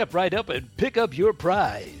can step right up and pick up your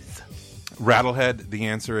prize. Rattlehead, the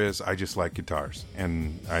answer is I just like guitars.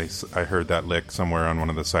 And I heard that lick somewhere on one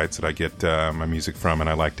of the sites that I get my music from, and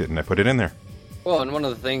I liked it, and I put it in there. Well, and one of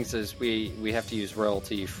the things is we have to use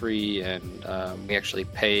royalty-free, and we actually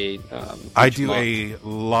pay I do month. A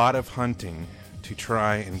lot of hunting to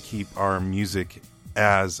try and keep our music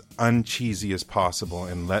as uncheesy as possible,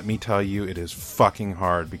 and let me tell you, it is fucking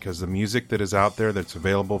hard because the music that is out there that's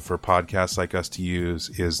available for podcasts like us to use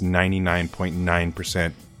is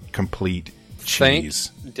 99.9% complete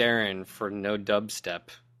cheese. Thank Darren for no dubstep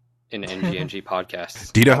in NGNG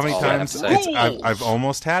podcasts. Do you know how many times I've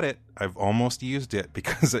almost had it? I've almost used it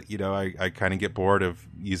because I kind of get bored of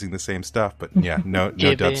using the same stuff. But yeah, no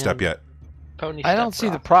dubstep yet. I don't see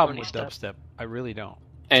the problem with dubstep. I really don't.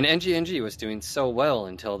 And NGNG was doing so well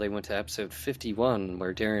until they went to episode 51,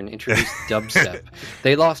 where Darren introduced dubstep.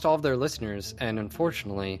 They lost all of their listeners, and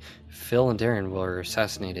unfortunately, Phil and Darren were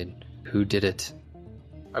assassinated. Who did it?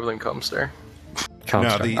 I blame Comstar.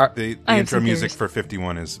 No, the intro music for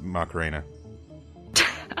 51 is Macarena.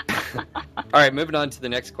 All right, moving on to the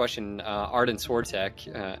next question. Arden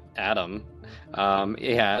Swartek, Adam,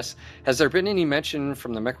 he asks, has there been any mention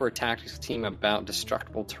from the MechWarrior Tactics team about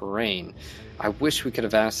destructible terrain? I wish we could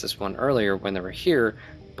have asked this one earlier when they were here,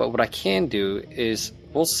 but what I can do is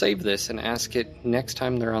we'll save this and ask it next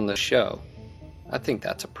time they're on the show. I think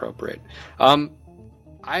that's appropriate.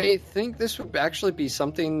 I think this would actually be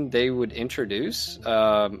something they would introduce.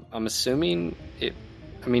 I'm assuming it.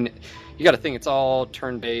 I mean, you got to think it's all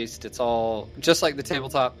turn-based. It's all just like the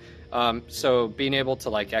tabletop. So being able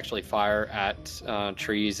to actually fire at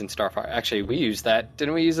trees and starfire. Actually, we used that.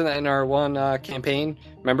 Didn't we use that in our one campaign?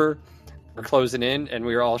 Remember, we're closing in and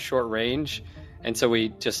we were all short range, and so we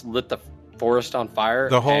just lit the forest on fire.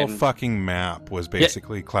 The whole fucking map was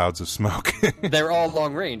basically clouds of smoke. They were all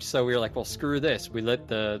long range, so we were like, well, screw this. We lit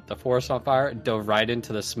the forest on fire and dove right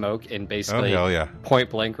into the smoke, and basically point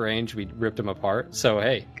blank range, we ripped them apart. So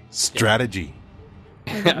hey, strategy.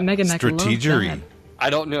 Strategery. I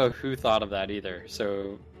don't know who thought of that either,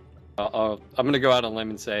 so I'm going to go out on a limb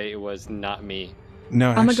and say it was not me.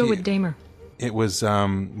 No, I'm going to go with Damer. It was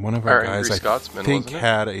one of our guys, I think,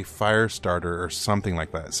 had a fire starter or something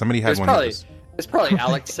like that. Somebody had one. It's probably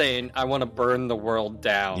Alex saying, I want to burn the world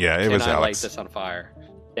down. Yeah, it was Alex. Can I light this on fire?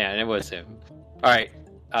 Yeah, and it was him. All right,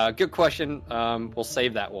 good question. We'll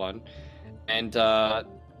save that one. And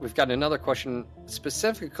we've got another question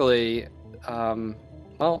specifically.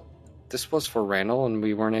 Well, this was for Randall, and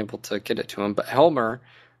we weren't able to get it to him. But Helmer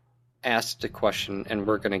asked a question, and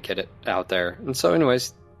we're going to get it out there. And so,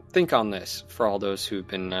 anyways, think on this for all those who've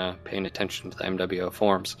been paying attention to the MWO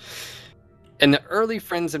forums. In the early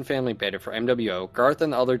Friends and Family beta for MWO, Garth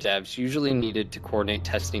and the other devs usually needed to coordinate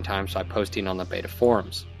testing times by posting on the beta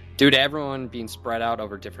forums. Due to everyone being spread out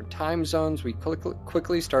over different time zones, we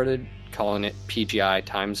quickly started calling it PGI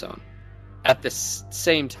time zone. At the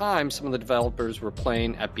same time, some of the developers were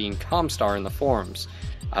playing at being Comstar in the forums.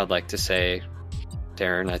 I'd like to say,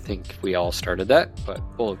 Darren, I think we all started that, but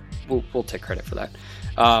we'll take credit for that.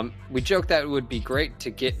 We joked that it would be great to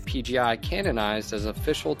get PGI canonized as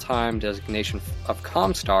official time designation of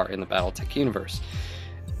Comstar in the BattleTech universe.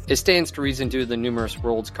 It stands to reason due to the numerous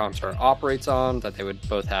worlds Comstar operates on, that they would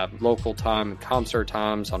both have local time and Comstar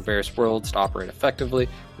times on various worlds to operate effectively,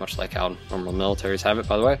 much like how normal militaries have it,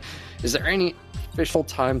 by the way. Is there any official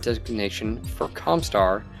time designation for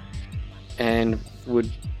Comstar, and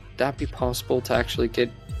would that be possible to actually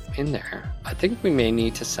get in there? I think we may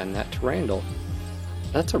need to send that to Randall.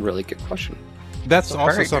 That's a really good question. That's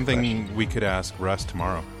also something we could ask Russ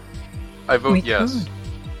tomorrow. I vote yes.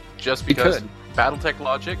 Just because BattleTech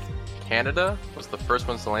Logic, Canada, was the first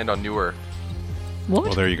ones to land on New Earth. What?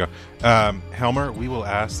 Well, there you go. Helmer, we will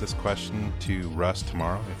ask this question to Russ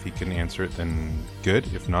tomorrow. If he can answer it, then good.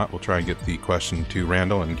 If not, we'll try and get the question to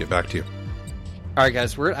Randall and get back to you. All right,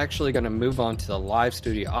 guys, we're actually going to move on to the live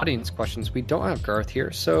studio audience questions. We don't have Garth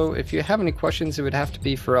here, so if you have any questions, it would have to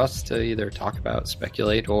be for us to either talk about,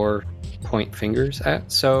 speculate, or point fingers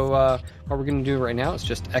at. So what we're going to do right now is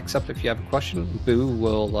just X up if you have a question. Boo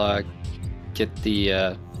will get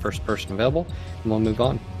the first person available, and we'll move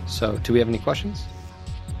on. So do we have any questions?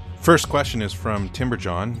 First question is from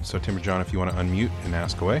Timberjohn. So Timberjohn, if you want to unmute and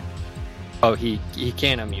ask away. Oh, he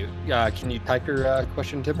can unmute. Can you type your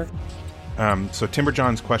question, Timber? So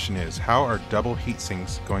Timberjohn's question is, how are double heat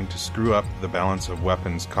sinks going to screw up the balance of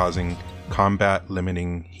weapons, causing combat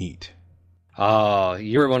limiting heat? Oh,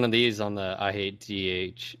 you were one of these on the I Hate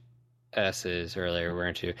DHSs earlier,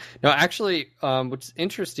 weren't you? No, actually, what's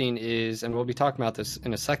interesting is, and we'll be talking about this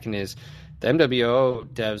in a second, is the MWO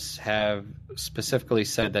devs have specifically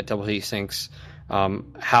said that double heat sinks,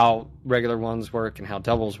 how regular ones work and how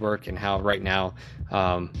doubles work, and how right now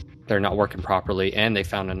they're not working properly, and they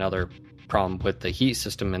found another problem with the heat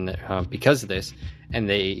system and because of this, and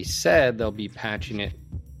they said they'll be patching it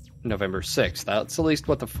November 6th. That's at least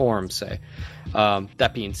what the forums say.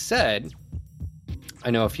 That being said,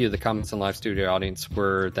 I know a few of the comments in live studio audience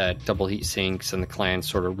were that double heat sinks and the clans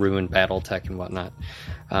sort of ruined BattleTech and whatnot.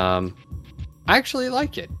 I actually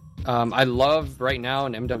like it. I love right now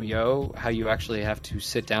in MWO how you actually have to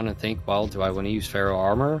sit down and think, well, do I want to use Ferro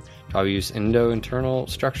Armor? Do I use Indo internal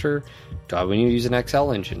structure? Do I want to use an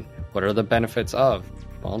XL engine? What are the benefits of?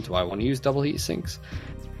 Well, do I want to use double heat sinks?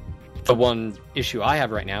 The one issue I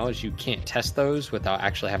have right now is you can't test those without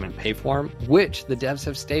actually having to pay for them, which the devs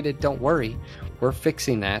have stated, don't worry, we're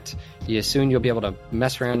fixing that. Soon you'll be able to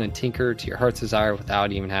mess around and tinker to your heart's desire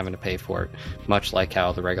without even having to pay for it, much like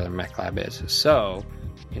how the regular Mech Lab is. So,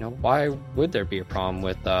 why would there be a problem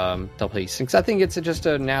with double heat sinks? I think it's just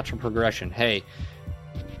a natural progression. Hey,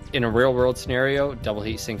 in a real world scenario, double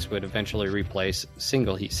heat sinks would eventually replace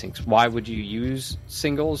single heat sinks. Why would you use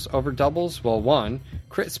singles over doubles? Well, one,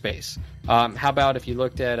 crit space. How about if you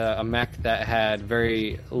looked at a mech that had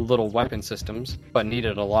very little weapon systems, but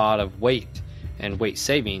needed a lot of weight and weight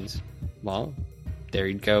savings? Well, there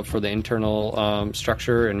you'd go for the internal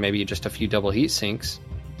structure and maybe just a few double heat sinks.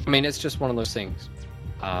 I mean, it's just one of those things.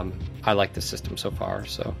 I like the system so far,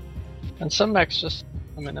 so. And some mechs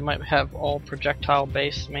they might have all projectile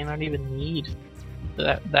base, may not even need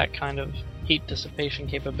that kind of heat dissipation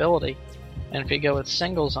capability. And if you go with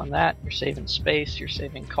singles on that, you're saving space, you're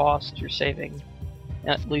saving cost, you're saving,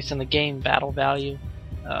 at least in the game, battle value.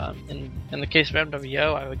 In the case of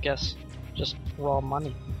MWO, I would guess just raw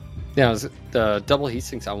money. Yeah, the double heat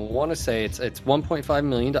sinks, I want to say it's $1.5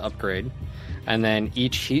 million to upgrade, and then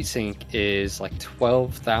each heat sink is like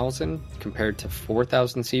 12,000 compared to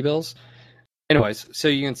 4,000 C-bills. Anyways, so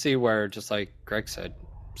you can see where, just like Greg said,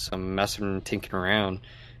 some messing and tinkering around.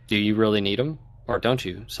 Do you really need them, or don't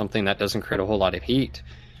you? Something that doesn't create a whole lot of heat,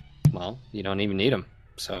 well, you don't even need them.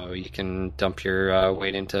 So you can dump your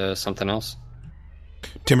weight into something else.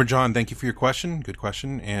 Timberjohn, thank you for your question. Good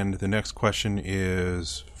question. And the next question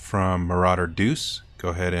is from Marauder Deuce. Go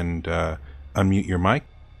ahead and unmute your mic.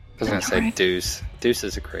 I was going to say Deuce. Deuce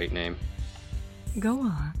is a great name. Go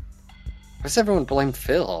on. Why does everyone blame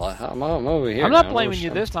Phil? I'm over here. I'm not blaming you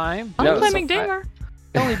this time. I'm blaming Damer.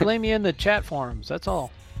 I only blame you in the chat forums, that's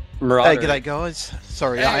all. Marauder. Hey, g'day guys.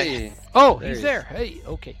 Sorry, Hey. He's there. Hey,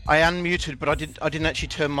 okay. I unmuted, but I didn't actually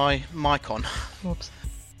turn my mic on. Whoops.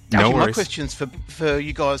 No Actually, my worries. question's for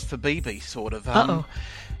you guys, for BB, sort of. Uh-oh.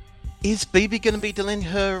 Is BB going to be dealing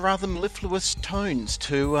her rather mellifluous tones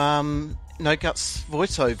to No Guts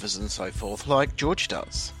voiceovers and so forth, like George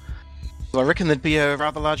does? Well, I reckon there'd be a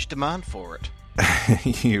rather large demand for it.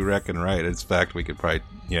 You reckon right. In fact, we could probably...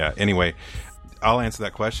 Yeah, anyway, I'll answer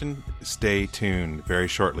that question. Stay tuned very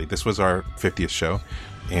shortly. This was our 50th show,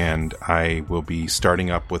 and I will be starting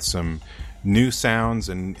up with some new sounds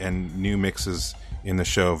and new mixes in the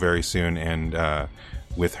show very soon, and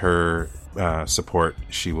with her support,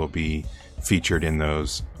 she will be featured in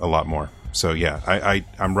those a lot more. So yeah,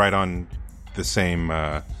 I'm right on the same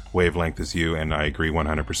wavelength as you, and I agree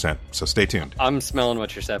 100%. So stay tuned. I'm smelling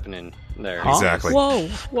what you're stepping in there. Huh? Exactly.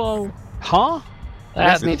 Whoa. Huh?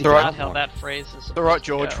 That's need to not get how more. that phrase is. All right, supposed to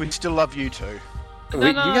George, go. we still love you too. No,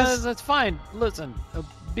 You guys- that's fine. Listen,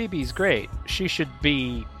 BB's great. She should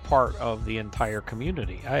be part of the entire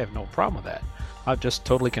community. I have no problem with that. I'm just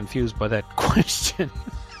totally confused by that question.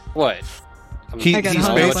 What? He's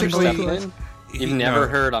smelling what you're basically... stepping in? You've he- never no,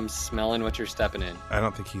 heard I'm smelling what you're stepping in. I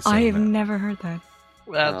don't think he's I saying have that. never heard that.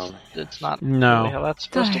 It's not No. really how that's The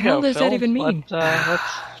supposed to hell go. does that Phil. even mean? Let's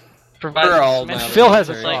provide We're all some insight Phil has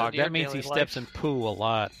a into frog. your That means he daily steps life. in poo a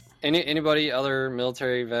lot. Anybody other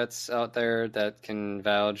military vets out there that can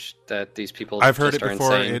vouch that these people I've heard just it are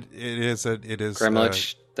before. insane? It is.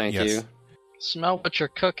 Gremlich, thank yes. you. Smell what you're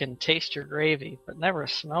cooking, taste your gravy, but never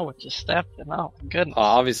smell what you stepped in. Oh, my goodness.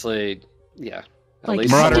 Obviously, yeah. At Like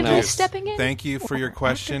least Marauder someone Dude, else. stepping in? Thank you for your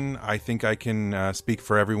question. I think I can speak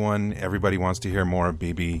for everyone. Everybody wants to hear more of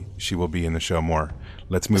BB. She will be in the show more.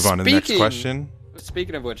 Let's move on to the next Speaking- question.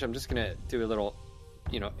 Speaking of which, I'm just going to do a little,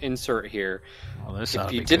 insert here. Oh, this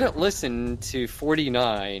If you didn't listen to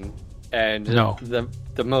 49 and No.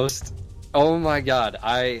 the most... Oh my god,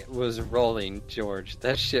 I was rolling, George.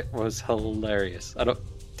 That shit was hilarious.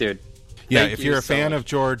 Dude. Yeah, thank if you you're a so fan much. of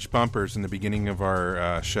George Bumpers in the beginning of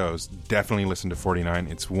our shows, definitely listen to 49.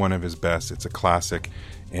 It's one of his best. It's a classic,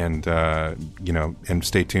 and and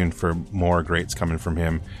stay tuned for more greats coming from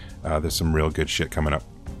him. There's some real good shit coming up.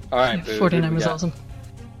 All right, Boo, 49 who we was got? awesome.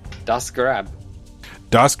 Das Grab.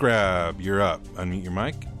 Das Grab, you're up. Unmute your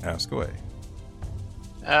mic. Ask away.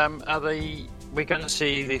 We going to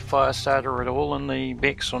see the Firestarter at all in the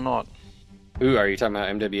mix or not? Ooh, are you talking about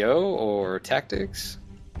MWO or Tactics?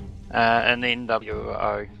 And the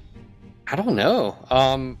NWO. I don't know.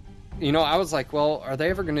 I was like, well, are they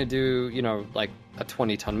ever going to do, like a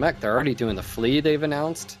 20-ton mech? They're already doing the Flea they've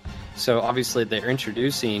announced. So obviously they're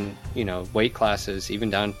introducing, weight classes even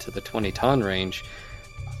down to the 20-ton range.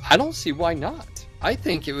 I don't see why not. I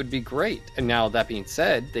think it would be great. And now that being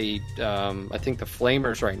said, I think the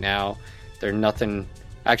Flamers right now, they're nothing.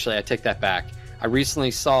 Actually, I take that back. I recently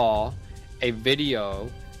saw a video,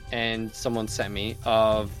 and someone sent me,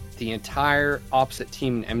 of the entire opposite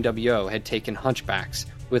team in MWO had taken Hunchbacks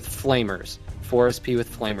with Flamers, 4SP with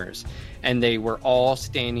Flamers, and they were all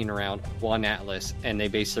standing around one Atlas, and they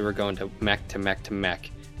basically were going to mech to mech to mech,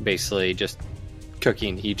 basically just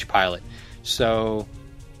cooking each pilot. So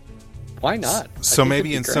why not? So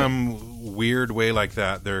maybe in some weird way like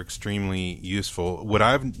that, they're extremely useful. What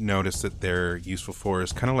I've noticed that they're useful for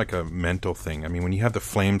is kind of like a mental thing. I mean, when you have the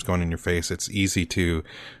flames going in your face, it's easy to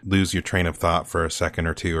lose your train of thought for a second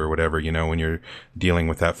or two or whatever, when you're dealing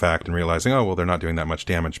with that fact and realizing, oh, well, they're not doing that much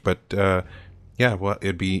damage. But,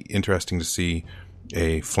 it'd be interesting to see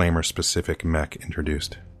a flamer-specific mech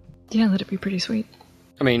introduced. Yeah, that'd be pretty sweet.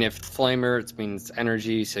 I mean, if Flamer, it means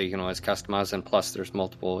energy, so you can always customize, and plus there's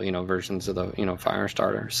multiple, versions of the,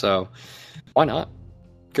 Firestarter. So, why not?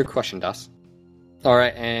 Good question, Das. All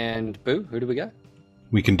right, and Boo, who do we got?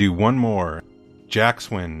 We can do one more.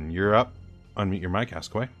 Jackswin, you're up. Unmute your mic,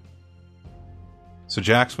 ask away. So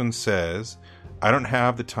Jackswin says, I don't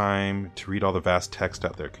have the time to read all the vast text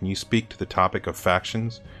out there. Can you speak to the topic of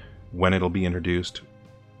factions, when it'll be introduced,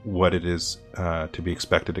 what it is to be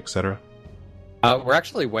expected, etc.? We're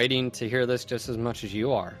actually waiting to hear this just as much as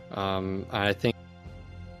you are. I think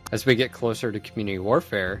as we get closer to community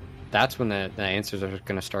warfare, that's when the answers are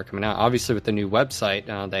going to start coming out. Obviously, with the new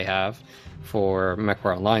website they have for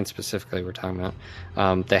MechWar Online specifically, we're talking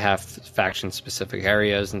about, they have faction-specific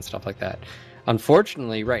areas and stuff like that.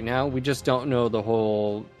 Unfortunately, right now, we just don't know the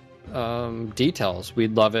whole details.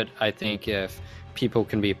 We'd love it, I think, if people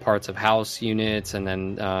can be parts of house units, and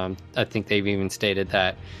then I think they've even stated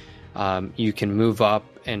that you can move up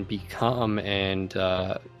and become and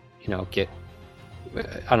get,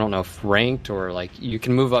 I don't know if ranked, or like you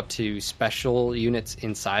can move up to special units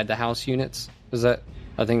inside the house units.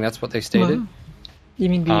 I think that's what they stated. Wow. You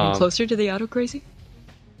mean being closer to the auto crazy?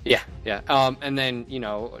 Yeah. And then,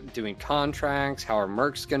 doing contracts, how our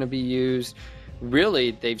merc's going to be used.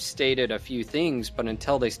 Really, they've stated a few things, but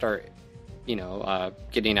until they start,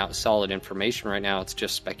 getting out solid information right now, it's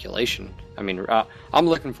just speculation. I mean, I'm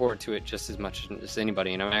looking forward to it just as much as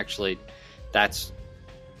anybody. And I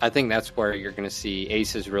think that's where you're going to see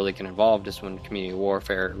Aces really get involved, is when community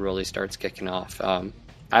warfare really starts kicking off. I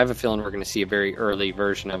have a feeling we're going to see a very early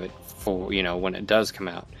version of it for, when it does come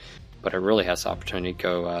out. But it really has the opportunity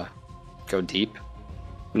to go deep.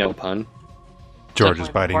 No pun. George is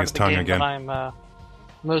biting his tongue again. That I'm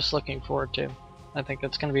most looking forward to. I think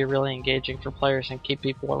it's going to be really engaging for players and keep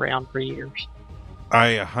people around for years.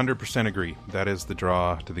 I 100% agree. That is the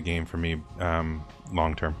draw to the game for me,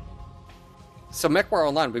 long term. So MechWarrior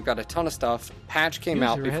Online, we've got a ton of stuff. Patch came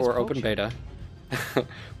out before open beta.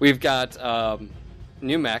 We've got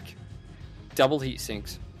new mech, double heat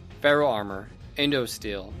sinks, ferro armor,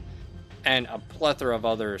 Endosteel, and a plethora of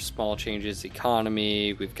other small changes.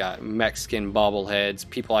 Economy, we've got mech skin bobbleheads.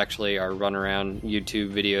 People actually are running around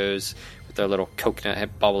YouTube videos with their little coconut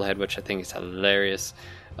head bobblehead, which I think is hilarious.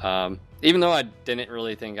 Even though I didn't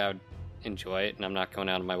really think I would enjoy it, and I'm not going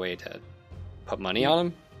out of my way to put money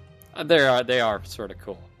on them, they are sort of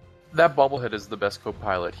cool. That bobblehead is the best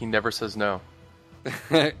co-pilot. He never says no.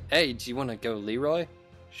 Hey, do you want to go Leroy?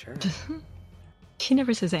 Sure. He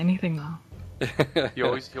never says anything, though. He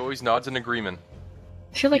always nods in agreement.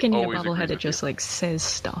 I feel like I need a bobblehead that just says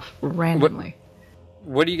stuff randomly.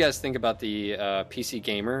 What do you guys think about the PC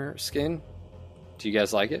Gamer skin? Do you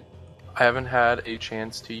guys like it? I haven't had a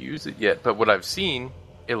chance to use it yet, but what I've seen,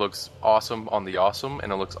 it looks awesome on the Awesome,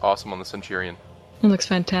 and it looks awesome on the Centurion. It looks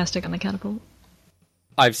fantastic on the Catapult.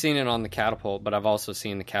 I've seen it on the Catapult, but I've also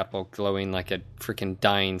seen the Catapult glowing like a freaking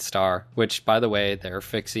dying star, which, by the way, they're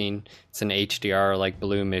fixing. It's an HDR,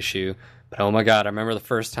 bloom issue. But oh my god, I remember the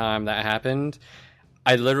first time that happened,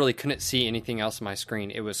 I literally couldn't see anything else on my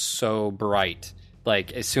screen. It was so bright.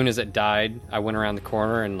 As soon as it died, I went around the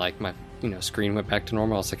corner and, my, screen went back to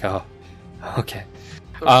normal. I was like, oh, okay.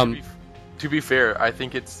 To be fair, I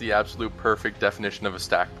think it's the absolute perfect definition of a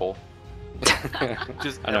stack pull.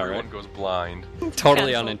 Just everyone goes blind.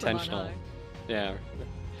 Totally unintentional. Yeah.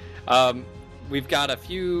 We've got a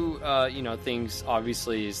few, things.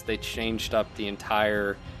 Obviously, is they changed up the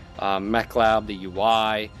entire Mech Lab, the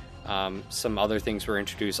UI. Some other things were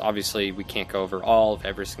introduced. Obviously, we can't go over all of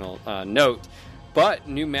every single note. But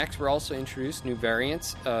new mechs were also introduced, new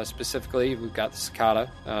variants. Specifically, we've got the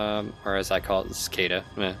Cicada, or as I call it, the Cicada.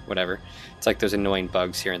 Whatever. It's like those annoying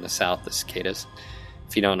bugs here in the south, the cicadas.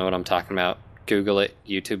 If you don't know what I'm talking about, Google it,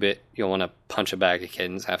 YouTube it. You'll want to punch a bag of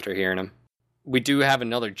kittens after hearing them. We do have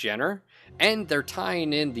another Jenner, and they're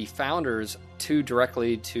tying in the founders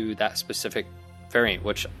directly to that specific variant,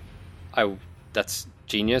 which that's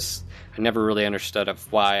genius. I never really understood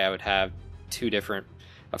why I would have two different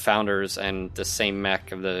founders and the same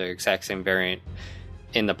mech of the exact same variant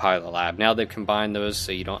in the pilot lab. Now they've combined those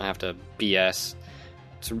so you don't have to BS.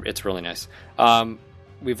 It's really nice.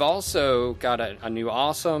 We've also got a new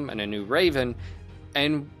Awesome and a new Raven,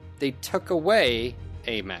 and they took away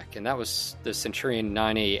a mech, and that was the Centurion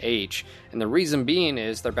 9AH. And the reason being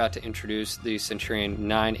is they're about to introduce the Centurion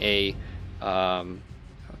 9A.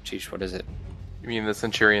 What is it? You mean the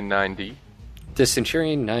Centurion 9D? The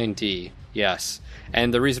Centurion 9D, yes.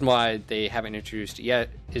 And the reason why they haven't introduced it yet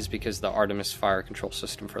is because the Artemis fire control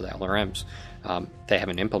system for the LRMs, they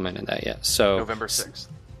haven't implemented that yet. So November 6th.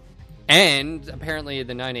 And apparently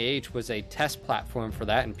the 9AH was a test platform for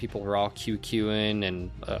that, and people were all QQing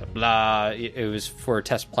and blah. It was for a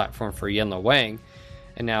test platform for Yenla Wang,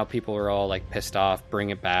 and now people are all pissed off, bring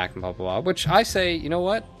it back, and blah, blah, blah. Which I say, you know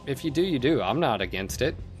what? If you do, you do. I'm not against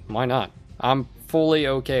it. Why not? I'm fully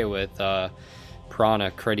okay with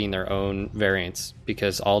Piranha creating their own variants,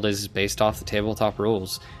 because all this is based off the tabletop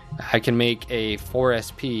rules. I can make a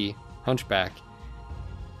 4SP Hunchback,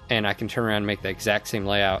 and I can turn around and make the exact same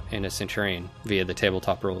layout in a Centurion via the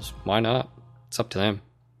tabletop rules. Why not? It's up to them.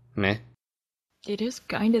 Meh. It is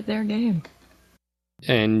kind of their game.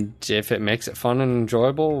 And if it makes it fun and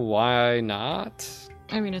enjoyable, why not?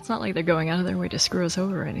 I mean, it's not like they're going out of their way to screw us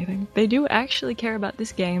over or anything. They do actually care about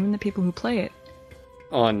this game and the people who play it.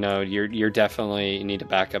 Oh no, you're definitely, you need to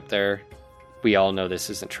back up there. We all know this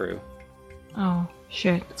isn't true. Oh,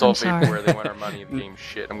 shit. It's all paid for where they want our money. The game's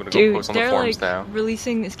shit. I'm gonna go post on the forums now. They're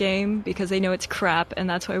releasing this game because they know it's crap, and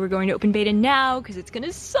that's why we're going to open beta now, because it's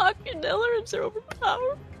gonna suck and the LRMs are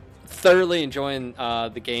overpowered. Thoroughly enjoying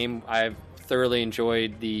the game. I've thoroughly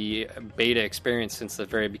enjoyed the beta experience since the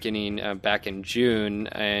very beginning back in June,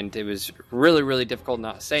 and it was really, really difficult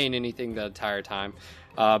not saying anything the entire time.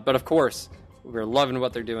 But of course, we're loving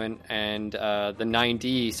what they're doing, and the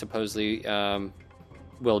 9D supposedly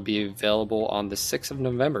will be available on the 6th of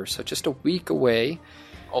November, so just a week away.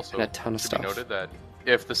 Also, and a ton of stuff. Be noted that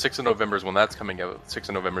if the 6th of November is when that's coming out, 6th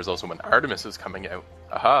of November is also when Artemis is coming out.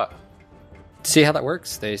 Aha! See how that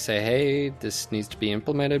works? They say, hey, this needs to be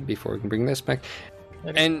implemented before we can bring this back.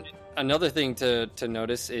 And another thing to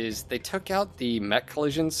notice is they took out the mech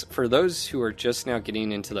collisions. For those who are just now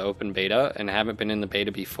getting into the open beta and haven't been in the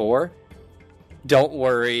beta before, don't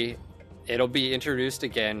worry. It'll be introduced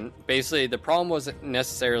again. Basically, the problem wasn't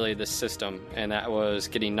necessarily the system, and that was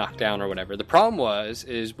getting knocked down or whatever. The problem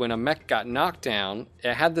is when a mech got knocked down,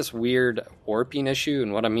 it had this weird warping issue,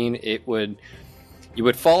 and what I mean, you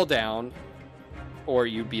would fall down, or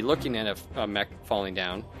you'd be looking at a mech falling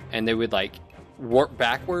down, and they would like warp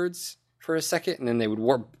backwards for a second, and then they would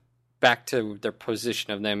warp back to their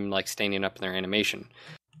position of them like standing up in their animation.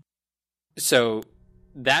 So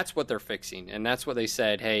that's what they're fixing, and that's what they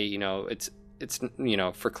said. Hey, it's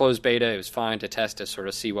for closed beta, it was fine to test to sort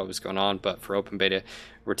of see what was going on, but for open beta,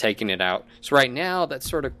 we're taking it out. So right now, that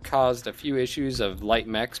sort of caused a few issues of light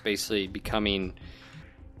mechs basically becoming,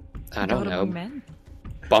 I don't know,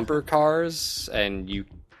 bumper cars, and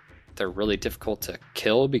they're really difficult to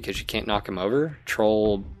kill because you can't knock them over.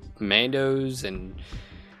 Troll Mandos and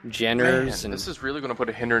Jenners. Man, this is really going to put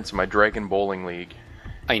a hindrance in my Dragon Bowling League.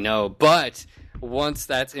 I know, but once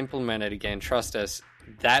that's implemented again, trust us,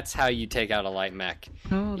 that's how you take out a light mech.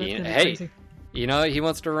 Oh, that's crazy. He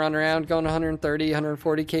wants to run around going 130,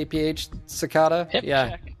 140 kph, Cicada? Hip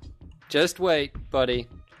check. Just wait, buddy.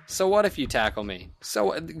 So what if you tackle me?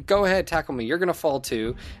 So go ahead, tackle me. You're going to fall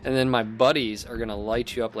too, and then my buddies are going to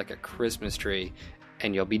light you up like a Christmas tree,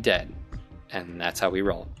 and you'll be dead. And that's how we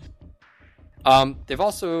roll. They've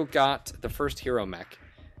also got the first hero mech.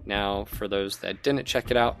 Now, for those that didn't check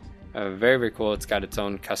it out, very, very cool. It's got its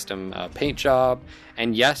own custom paint job,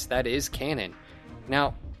 and yes, that is canon.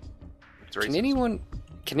 Now, can anyone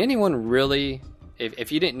really,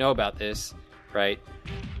 if you didn't know about this, right?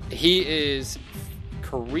 He is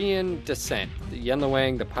Korean descent. Yen Le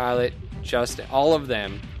Wang, the pilot, Justin, all of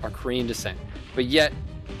them are Korean descent. But yet,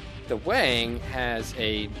 the Wang has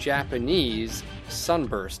a Japanese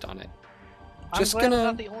sunburst on it. I'm glad I'm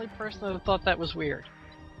not the only person that thought that was weird.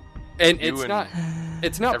 And it's not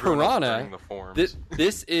Piranha.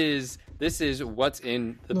 This is what's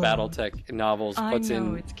in the BattleTech novels. I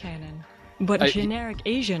know it's canon, but generic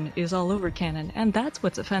Asian is all over canon, and that's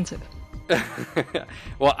what's offensive.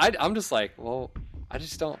 Well, I'm just like, I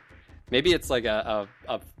just don't. Maybe it's like a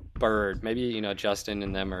bird. Maybe Justin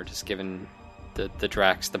and them are just giving the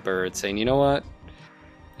Drax the bird, saying, you know what?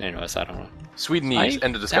 Anyways, I don't know. Swedenese,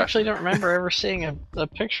 end of discussion. I actually don't remember ever seeing a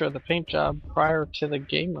picture of the paint job prior to the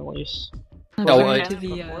game release. It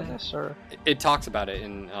talks about it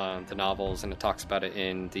in the novels, and it talks about it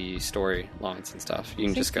in the storylines and stuff. You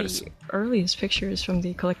can just go to see. Earliest pictures from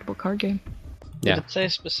the collectible card game. Yeah. Did it say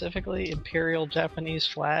specifically Imperial Japanese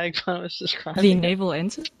flag when it was describing the naval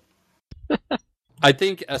ensign? I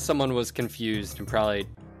think someone was confused and probably...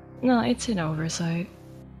 No, it's an oversight.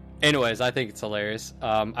 Anyways, I think it's hilarious.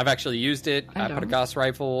 I've actually used it. I put a Gauss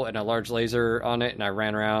rifle and a large laser on it, and I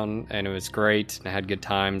ran around, and it was great, and I had good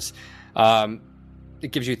times.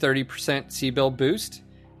 It gives you 30% C-build boost.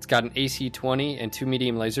 It's got an AC-20 and 2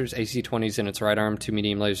 medium lasers. AC-20's in its right arm, 2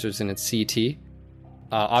 medium lasers in its CT.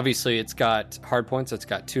 Obviously, it's got hard points. It's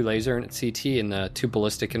got 2 laser in its CT and the 2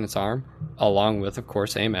 ballistic in its arm, along with, of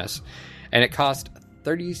course, AMS. And it cost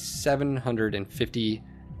 3,750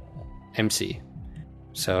 MC.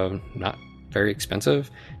 So, not very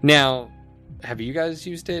expensive. Now, have you guys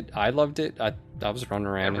used it? I loved it. I was running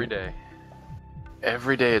around every day.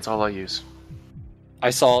 Every day, it's all I use. I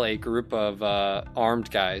saw a group of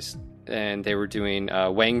armed guys, and they were doing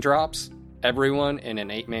Wang drops. Everyone in an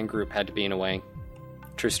 8-man group had to be in a Wang.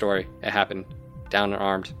 True story. It happened. Down and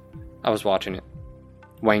armed. I was watching it.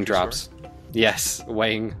 Wang drops. Yes,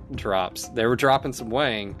 Wang drops. They were dropping some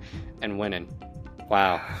Wang and winning.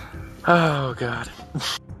 Wow. Oh, God.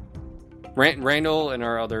 Randall and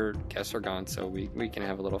our other guests are gone, so we can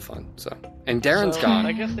have a little fun. So, and Darren's gone.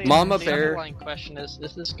 I guess the underlying question is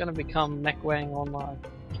this going to become MechWang Online?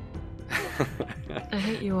 I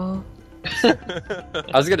hate you all.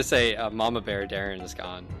 I was gonna say Mama Bear Darren is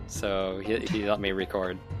gone, so he let me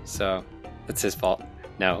record. So it's his fault.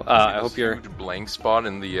 No, I hope you're huge blank spot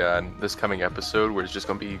in the this coming episode where it's just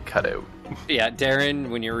gonna be cut out. Yeah, Darren,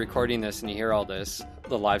 when you're recording this and you hear all this,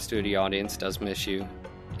 the live studio audience does miss you.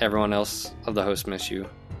 Everyone else of the host miss you.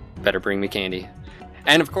 Better bring me candy.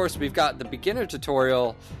 And of course, we've got the beginner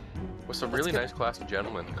tutorial with some really nice classy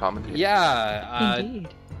gentlemen commenting. Yeah, indeed.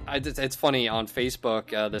 it's funny, on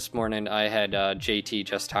Facebook this morning, I had JT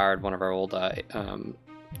just hired, one of our old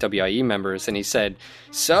WIE members, and he said,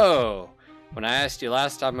 so, when I asked you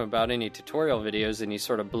last time about any tutorial videos, and you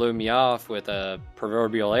sort of blew me off with a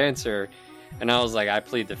proverbial answer, and I was like, I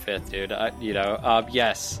plead the fifth, dude.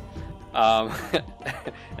 Yes.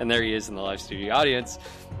 And there he is in the live studio audience.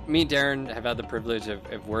 Me and Darren have had the privilege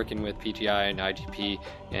of working with PGI and IGP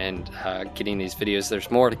and getting these videos.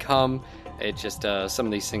 There's more to come. It just, some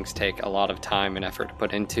of these things take a lot of time and effort to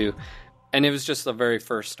put into. And it was just the very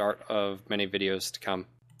first start of many videos to come.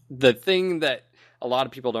 The thing that a lot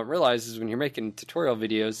of people don't realize is when you're making tutorial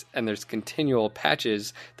videos and there's continual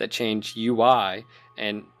patches that change UI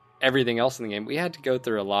and everything else in the game, we had to go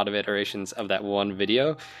through a lot of iterations of that one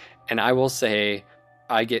video. And I will say,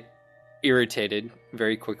 I get irritated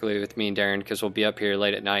very quickly with me and Darren because we'll be up here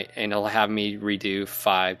late at night and he'll have me redo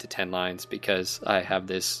 5 to 10 lines because I have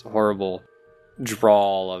this horrible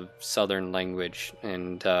drawl of Southern language.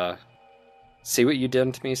 And see what you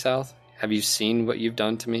done to me, South? Have you seen what you've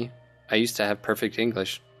done to me? I used to have perfect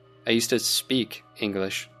English. I used to speak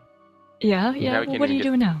English. Yeah. Well, what are you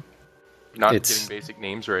doing now? Not getting basic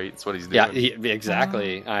names right. It's what he's doing. Yeah,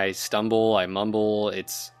 exactly. I stumble, I mumble.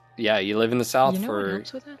 You live in the South what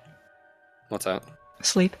helps with that? What's that?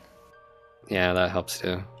 Sleep. Yeah, that helps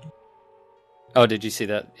too. Oh, did you see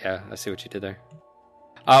that? Yeah, I see what you did there.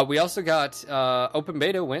 We also got open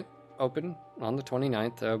beta went open on the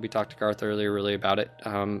 29th. We talked to Garth earlier really about it.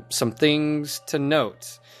 Some things to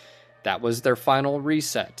note. That was their final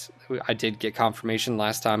reset. I did get confirmation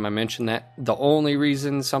last time I mentioned that. The only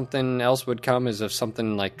reason something else would come is if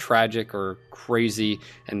something like tragic or crazy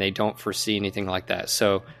and they don't foresee anything like that.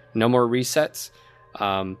 So no more resets.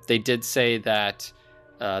 They did say that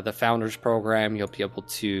the Founders Program, you'll be able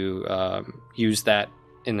to use that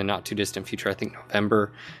in the not too distant future. I think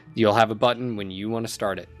November. You'll have a button when you want to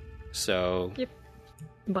start it. So yep.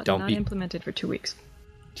 But not implemented for 2 weeks.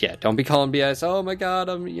 Yeah, don't be calling BS. Oh my God,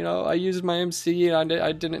 I used my MC and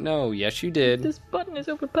I didn't know. Yes, you did. This button is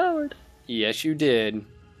overpowered. Yes, you did.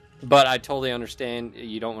 But I totally understand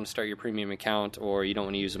you don't want to start your premium account or you don't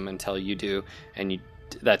want to use them until you do. And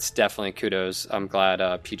that's definitely kudos. I'm glad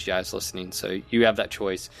PGI is listening. So you have that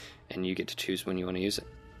choice and you get to choose when you want to use it.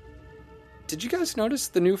 Did you guys notice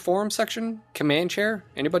the new forum section? Command chair?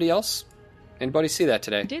 Anybody else? Anybody see that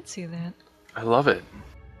today? I did see that. I love it.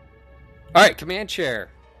 All right, command chair.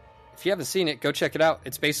 If you haven't seen it, go check it out.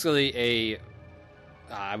 It's basically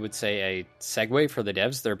I would say a segue for the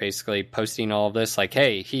devs. They're basically posting all of this like,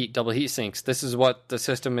 hey, double heat sinks. This is what the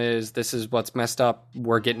system is. This is what's messed up.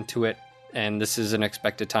 We're getting to it. And this is an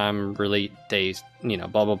expected time, release days, blah,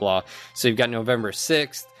 blah, blah. So you've got November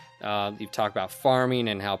 6th. You've talked about farming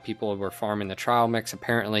and how people were farming the trial mix.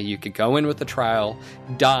 Apparently, you could go in with the trial,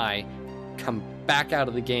 die, come back out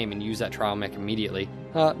of the game and use that trial mech immediately.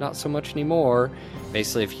 Not so much anymore.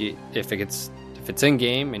 Basically, if it's in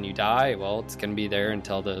game and you die, well, it's going to be there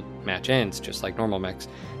until the match ends, just like normal mechs.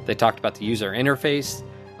 They talked about the user interface,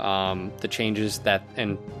 the changes that,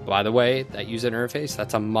 and by the way, that user interface,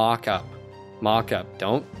 that's a mock-up. Mock-up.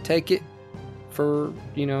 Don't take it for,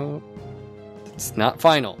 it's not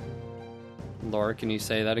final. Laura, can you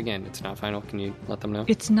say that again? It's not final. Can you let them know?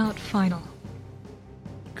 It's not final.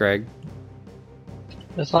 Greg?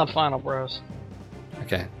 It's not final, bros.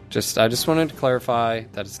 Okay. I just wanted to clarify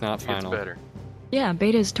that it's not final. It's better. Yeah,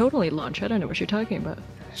 beta is totally launch. I don't know what you're talking about.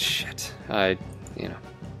 Shit. I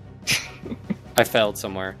failed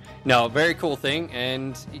somewhere. No, very cool thing,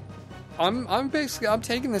 and I'm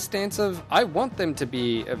taking the stance of I want them to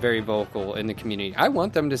be very vocal in the community. I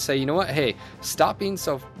want them to say, you know what, hey, stop being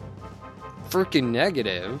so freaking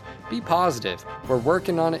negative, be positive. We're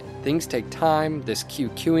working on it. Things take time. This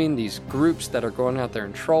queuing, these groups that are going out there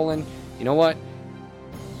and trolling. You know what?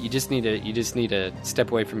 You just need to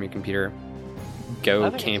step away from your computer.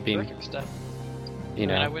 Go camping. It's a perfect step.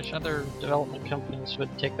 I wish other development companies would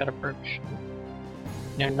take that approach.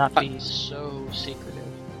 Not be so secretive.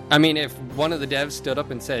 I mean, if one of the devs stood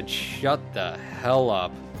up and said, "Shut the hell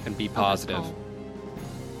up" and be positive,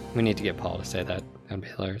 we need to get Paul to say that. That'd be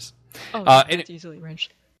hilarious. Oh, that's easily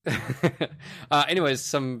arranged. Anyways,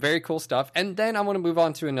 some very cool stuff. And then I want to move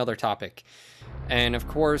on to another topic. And of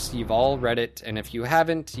course, you've all read it. And if you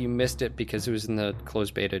haven't, you missed it because it was in the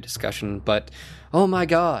closed beta discussion. But, oh my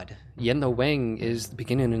god, Yenlo Wang is the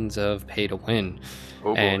beginnings of pay to win.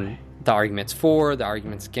 Oh boy. And the arguments for, the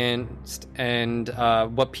arguments against. And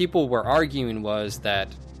what people were arguing was that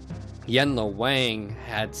Yenlo Wang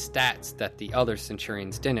had stats that the other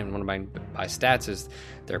Centurions didn't. What I mean by stats is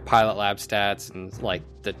their pilot lab stats and like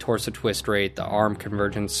the torso twist rate, the arm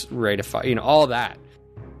convergence rate of fire, all that.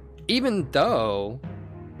 Even though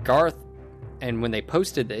Garth, and when they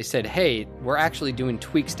posted, they said, hey, we're actually doing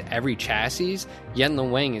tweaks to every chassis. Yen Lo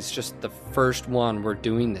Wang is just the first one we're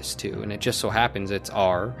doing this to, and it just so happens it's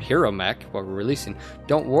our hero mech, what we're releasing.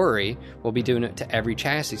 Don't worry, we'll be doing it to every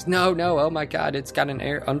chassis. No, oh my god, it's got an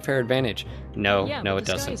unfair advantage. No, it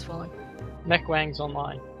doesn't. Mech Wang's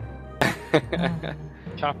online.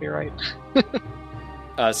 Copyright.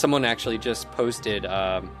 Someone actually just posted,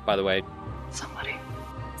 by the way. Somebody.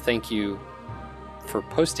 Thank you for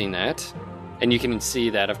posting that. And you can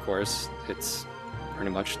see that, of course, it's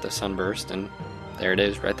pretty much the sunburst, and there it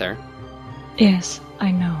is right there. Yes,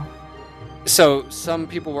 I know. So some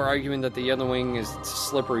people were arguing that the Yen Lo Wang is a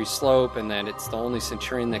slippery slope, and that it's the only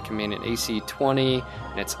Centurion that can man an AC-20,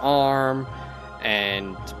 and its arm,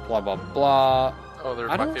 and blah, blah, blah. Oh,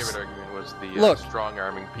 my favorite argument was the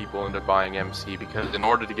strong-arming people into buying MC, because in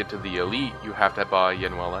order to get to the elite, you have to buy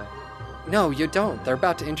Yen Lo Wang. No, you don't. They're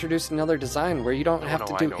about to introduce another design where you don't have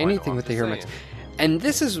to do anything with the hero mechs. And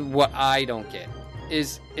this is what I don't get,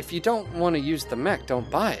 is if you don't want to use the mech, don't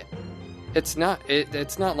buy it. It's not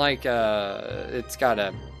like it's got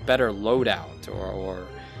a better loadout, or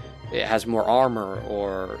it has more armor,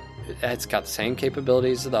 or it's got the same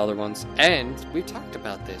capabilities as the other ones. And we've talked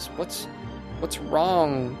about this. What's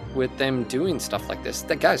wrong with them doing stuff like this?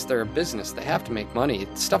 Guys, they're a business. They have to make money.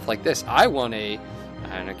 Stuff like this.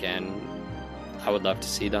 And again, I would love to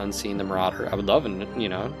see the Unseen, the Marauder. I would love,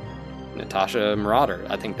 Natasha Marauder.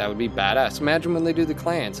 I think that would be badass. Imagine when they do the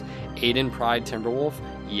clans. Aiden, Pride, Timberwolf.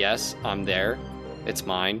 Yes, I'm there. It's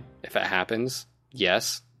mine. If it happens,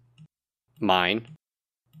 yes. Mine.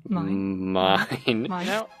 Mine?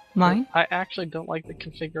 I actually don't like the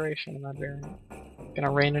configuration of that variant. Gonna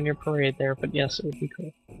rain on your parade there, but yes, it would be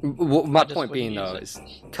cool. Well, my point being, though, is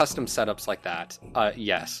custom setups like that.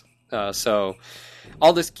 Yes. So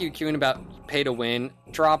all this QQing about pay to win,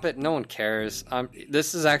 drop it. No one cares.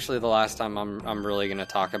 This is actually the last time I'm really going to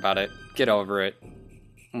talk about it. Get over it.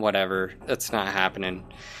 Whatever. It's not happening.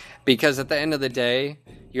 Because at the end of the day,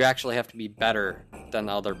 you actually have to be better than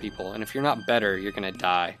the other people. And if you're not better, you're going to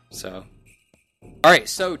die. So, all right.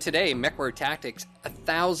 So today, MechWarrior Tactics,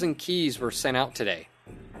 1,000 keys were sent out today.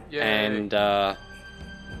 Yay. And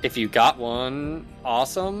if you got one,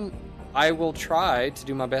 awesome. I will try to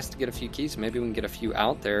do my best to get a few keys. Maybe we can get a few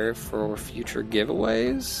out there for future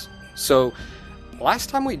giveaways. So, last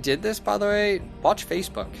time we did this, by the way, watch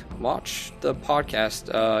Facebook. Watch the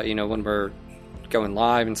podcast, when we're going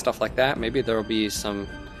live and stuff like that. Maybe there will be some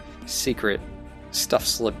secret stuff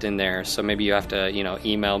slipped in there. So maybe you have to,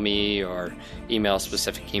 email me or email a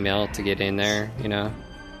specific email to get in there,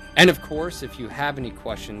 And of course, if you have any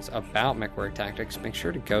questions about MechWarrior Tactics, make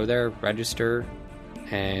sure to go there, register,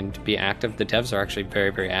 and be active. The devs are actually very,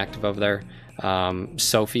 very active over there.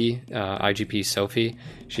 Sophie, IGP Sophie,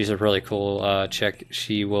 she's a really cool chick.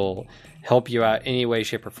 She will help you out any way,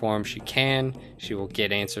 shape, or form she can. She will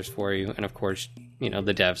get answers for you. And of course, the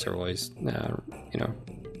devs are always,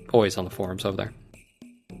 always on the forums over there.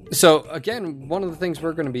 So again, one of the things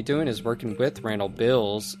we're going to be doing is working with Randall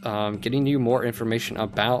Bills, getting you more information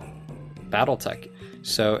about BattleTech.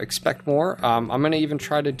 So expect more. I'm going to even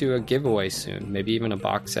try to do a giveaway soon. Maybe even a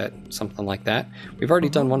box set, something like that. We've already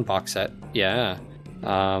done one box set. Yeah.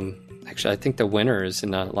 Actually, I think the winner is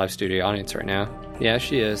in the live studio audience right now. Yeah,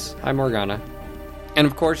 she is. Hi, Morgana. And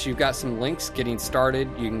of course, you've got some links getting started.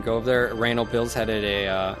 You can go over there. Randall Bills had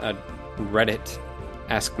a Reddit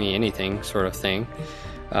Ask Me Anything sort of thing.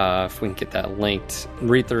 If we can get that linked.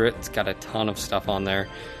 Read through it. It's got a ton of stuff on there.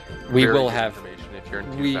 We will have information if you're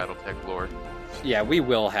into BattleTech lore. Yeah, we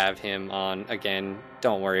will have him on again.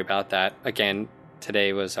 Don't worry about that. Again,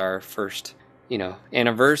 today was our first,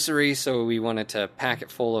 anniversary, so we wanted to pack it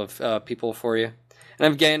full of people for you.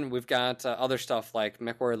 And again, we've got other stuff like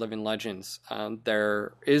MechWarrior Living Legends.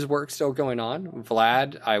 There is work still going on.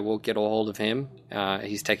 Vlad, I will get a hold of him.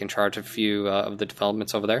 He's taking charge of a few of the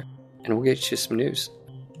developments over there, and we'll get you some news.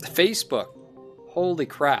 Facebook, holy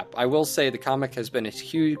crap! I will say the comic has been a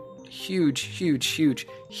huge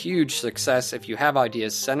success. If you have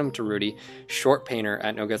ideas, send them to Rudy,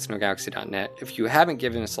 shortpainter@nogutsnogalaxy.net. If you haven't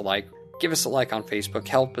given us a like, give us a like on Facebook,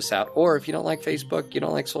 help us out. Or if you don't like Facebook, you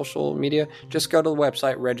don't like social media, just go to the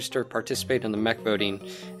website, register, participate in the mech voting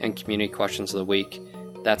and community questions of the week.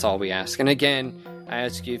 That's all we ask. And again, I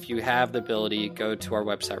ask you, if you have the ability, go to our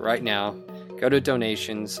website right now, go to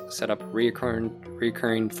donations, set up a recurring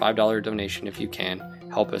 $5 donation if you can.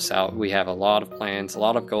 Help us out. We have a lot of plans, a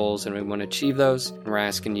lot of goals, and we want to achieve those. And we're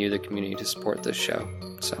asking you, the community, to support this show.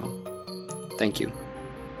 So, thank you.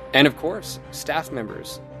 And of course, staff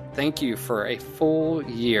members, thank you for a full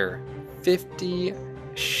year. 50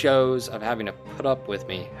 shows of having to put up with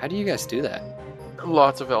me. How do you guys do that?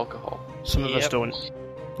 Lots of alcohol. Some of us don't.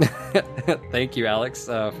 Thank you, Alex,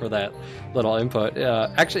 for that little input.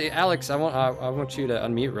 Actually, Alex, I want you to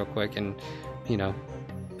unmute real quick and,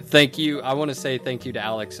 thank you. I want to say thank you to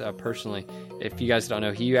Alex personally. If you guys don't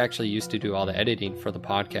know, he actually used to do all the editing for the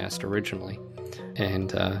podcast originally,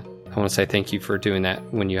 and I want to say thank you for doing that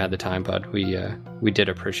when you had the time, bud. We did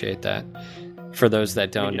appreciate that. For those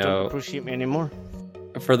that don't know, don't appreciate me anymore.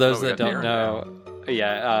 For those that don't know,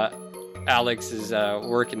 Alex is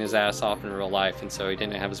working his ass off in real life, and so he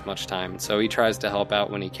didn't have as much time. So he tries to help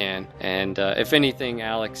out when he can. And if anything,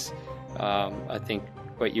 Alex, I think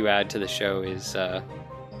what you add to the show is a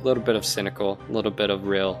little bit of cynical, a little bit of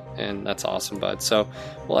real, and that's awesome, bud. So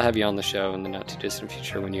we'll have you on the show in the not-too-distant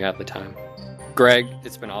future when you have the time. Greg,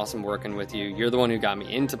 it's been awesome working with you. You're the one who got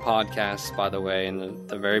me into podcasts, by the way, in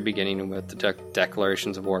the very beginning with the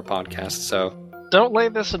Declarations of War podcast. So don't lay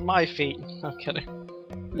this at my feet. I'm kidding.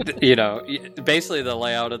 Basically the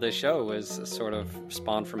layout of the show was sort of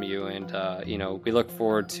spawned from you, and we look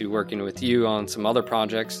forward to working with you on some other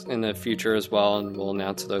projects in the future as well, and we'll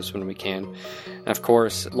announce those when we can. And of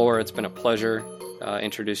course, Laura, it's been a pleasure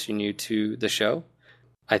introducing you to the show.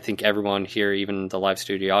 I think everyone here, even the live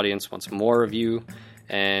studio audience, wants more of you,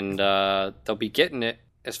 and they'll be getting it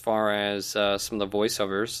as far as some of the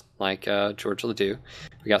voiceovers, like George Ledoux.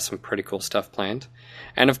 We got some pretty cool stuff planned.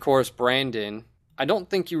 And of course, Brandon, I don't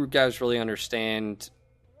think you guys really understand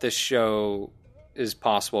this show is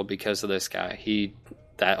possible because of this guy.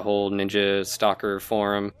 That whole Ninja Stalker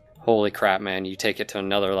forum, holy crap, man, you take it to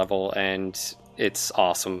another level, and it's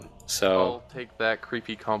awesome. So I'll take that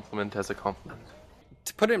creepy compliment as a compliment.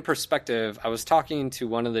 To put it in perspective, I was talking to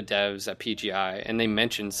one of the devs at PGI, and they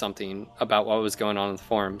mentioned something about what was going on in the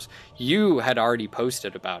forums. You had already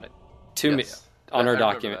posted about it to me on our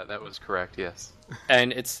document. That was correct, yes.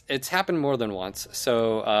 And it's happened more than once.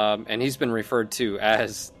 So, and he's been referred to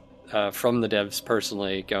as, from the devs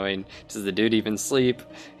personally, going, does the dude even sleep?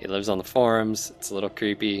 He lives on the forums. It's a little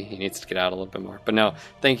creepy. He needs to get out a little bit more. But no,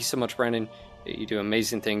 thank you so much, Brandon. You do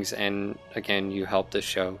amazing things, and again, you help this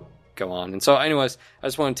show go on. And so anyways, I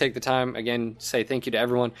just want to take the time again, say thank you to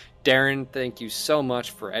everyone. Darren, thank you so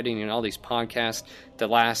much for editing all these podcasts. The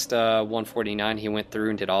last 149, he went through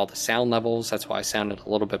and did all the sound levels. That's why I sounded a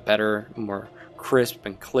little bit better, more crisp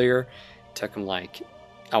and clear. It took him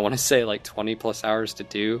I want to say 20 plus hours to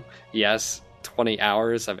do. Yes, 20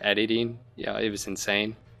 hours of editing. Yeah, it was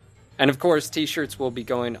insane. And of course, t-shirts will be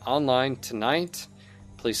going online tonight.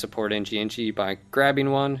 Please support NGNG by grabbing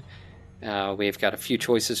one. We've got a few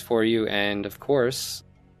choices for you, and of course,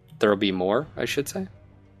 there will be more, I should say.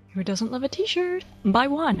 Who doesn't love a t-shirt? Buy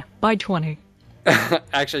one, buy 20.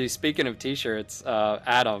 Actually, speaking of t-shirts,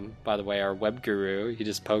 Adam, by the way, our web guru, he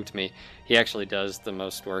just poked me. He actually does the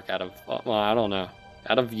most work out of, I don't know.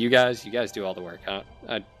 Out of you guys do all the work.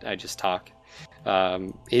 I just talk.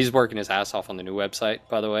 He's working his ass off on the new website,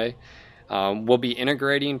 by the way. We'll be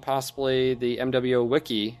integrating possibly the MWO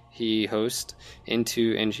Wiki he hosts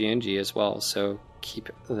into NGNG as well, so keep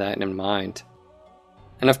that in mind.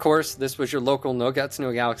 And of course, this was your local No Guts,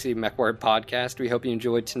 No Galaxy MechWarrior podcast. We hope you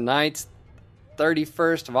enjoyed tonight's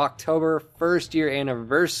 31st of October, first year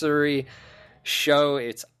anniversary show.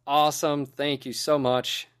 It's awesome. Thank you so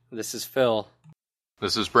much. This is Phil.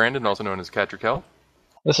 This is Brandon, also known as Catrikel.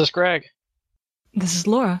 This is Greg. This is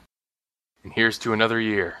Laura. And here's to another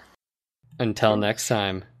year. Until next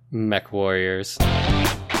time, Mech Warriors.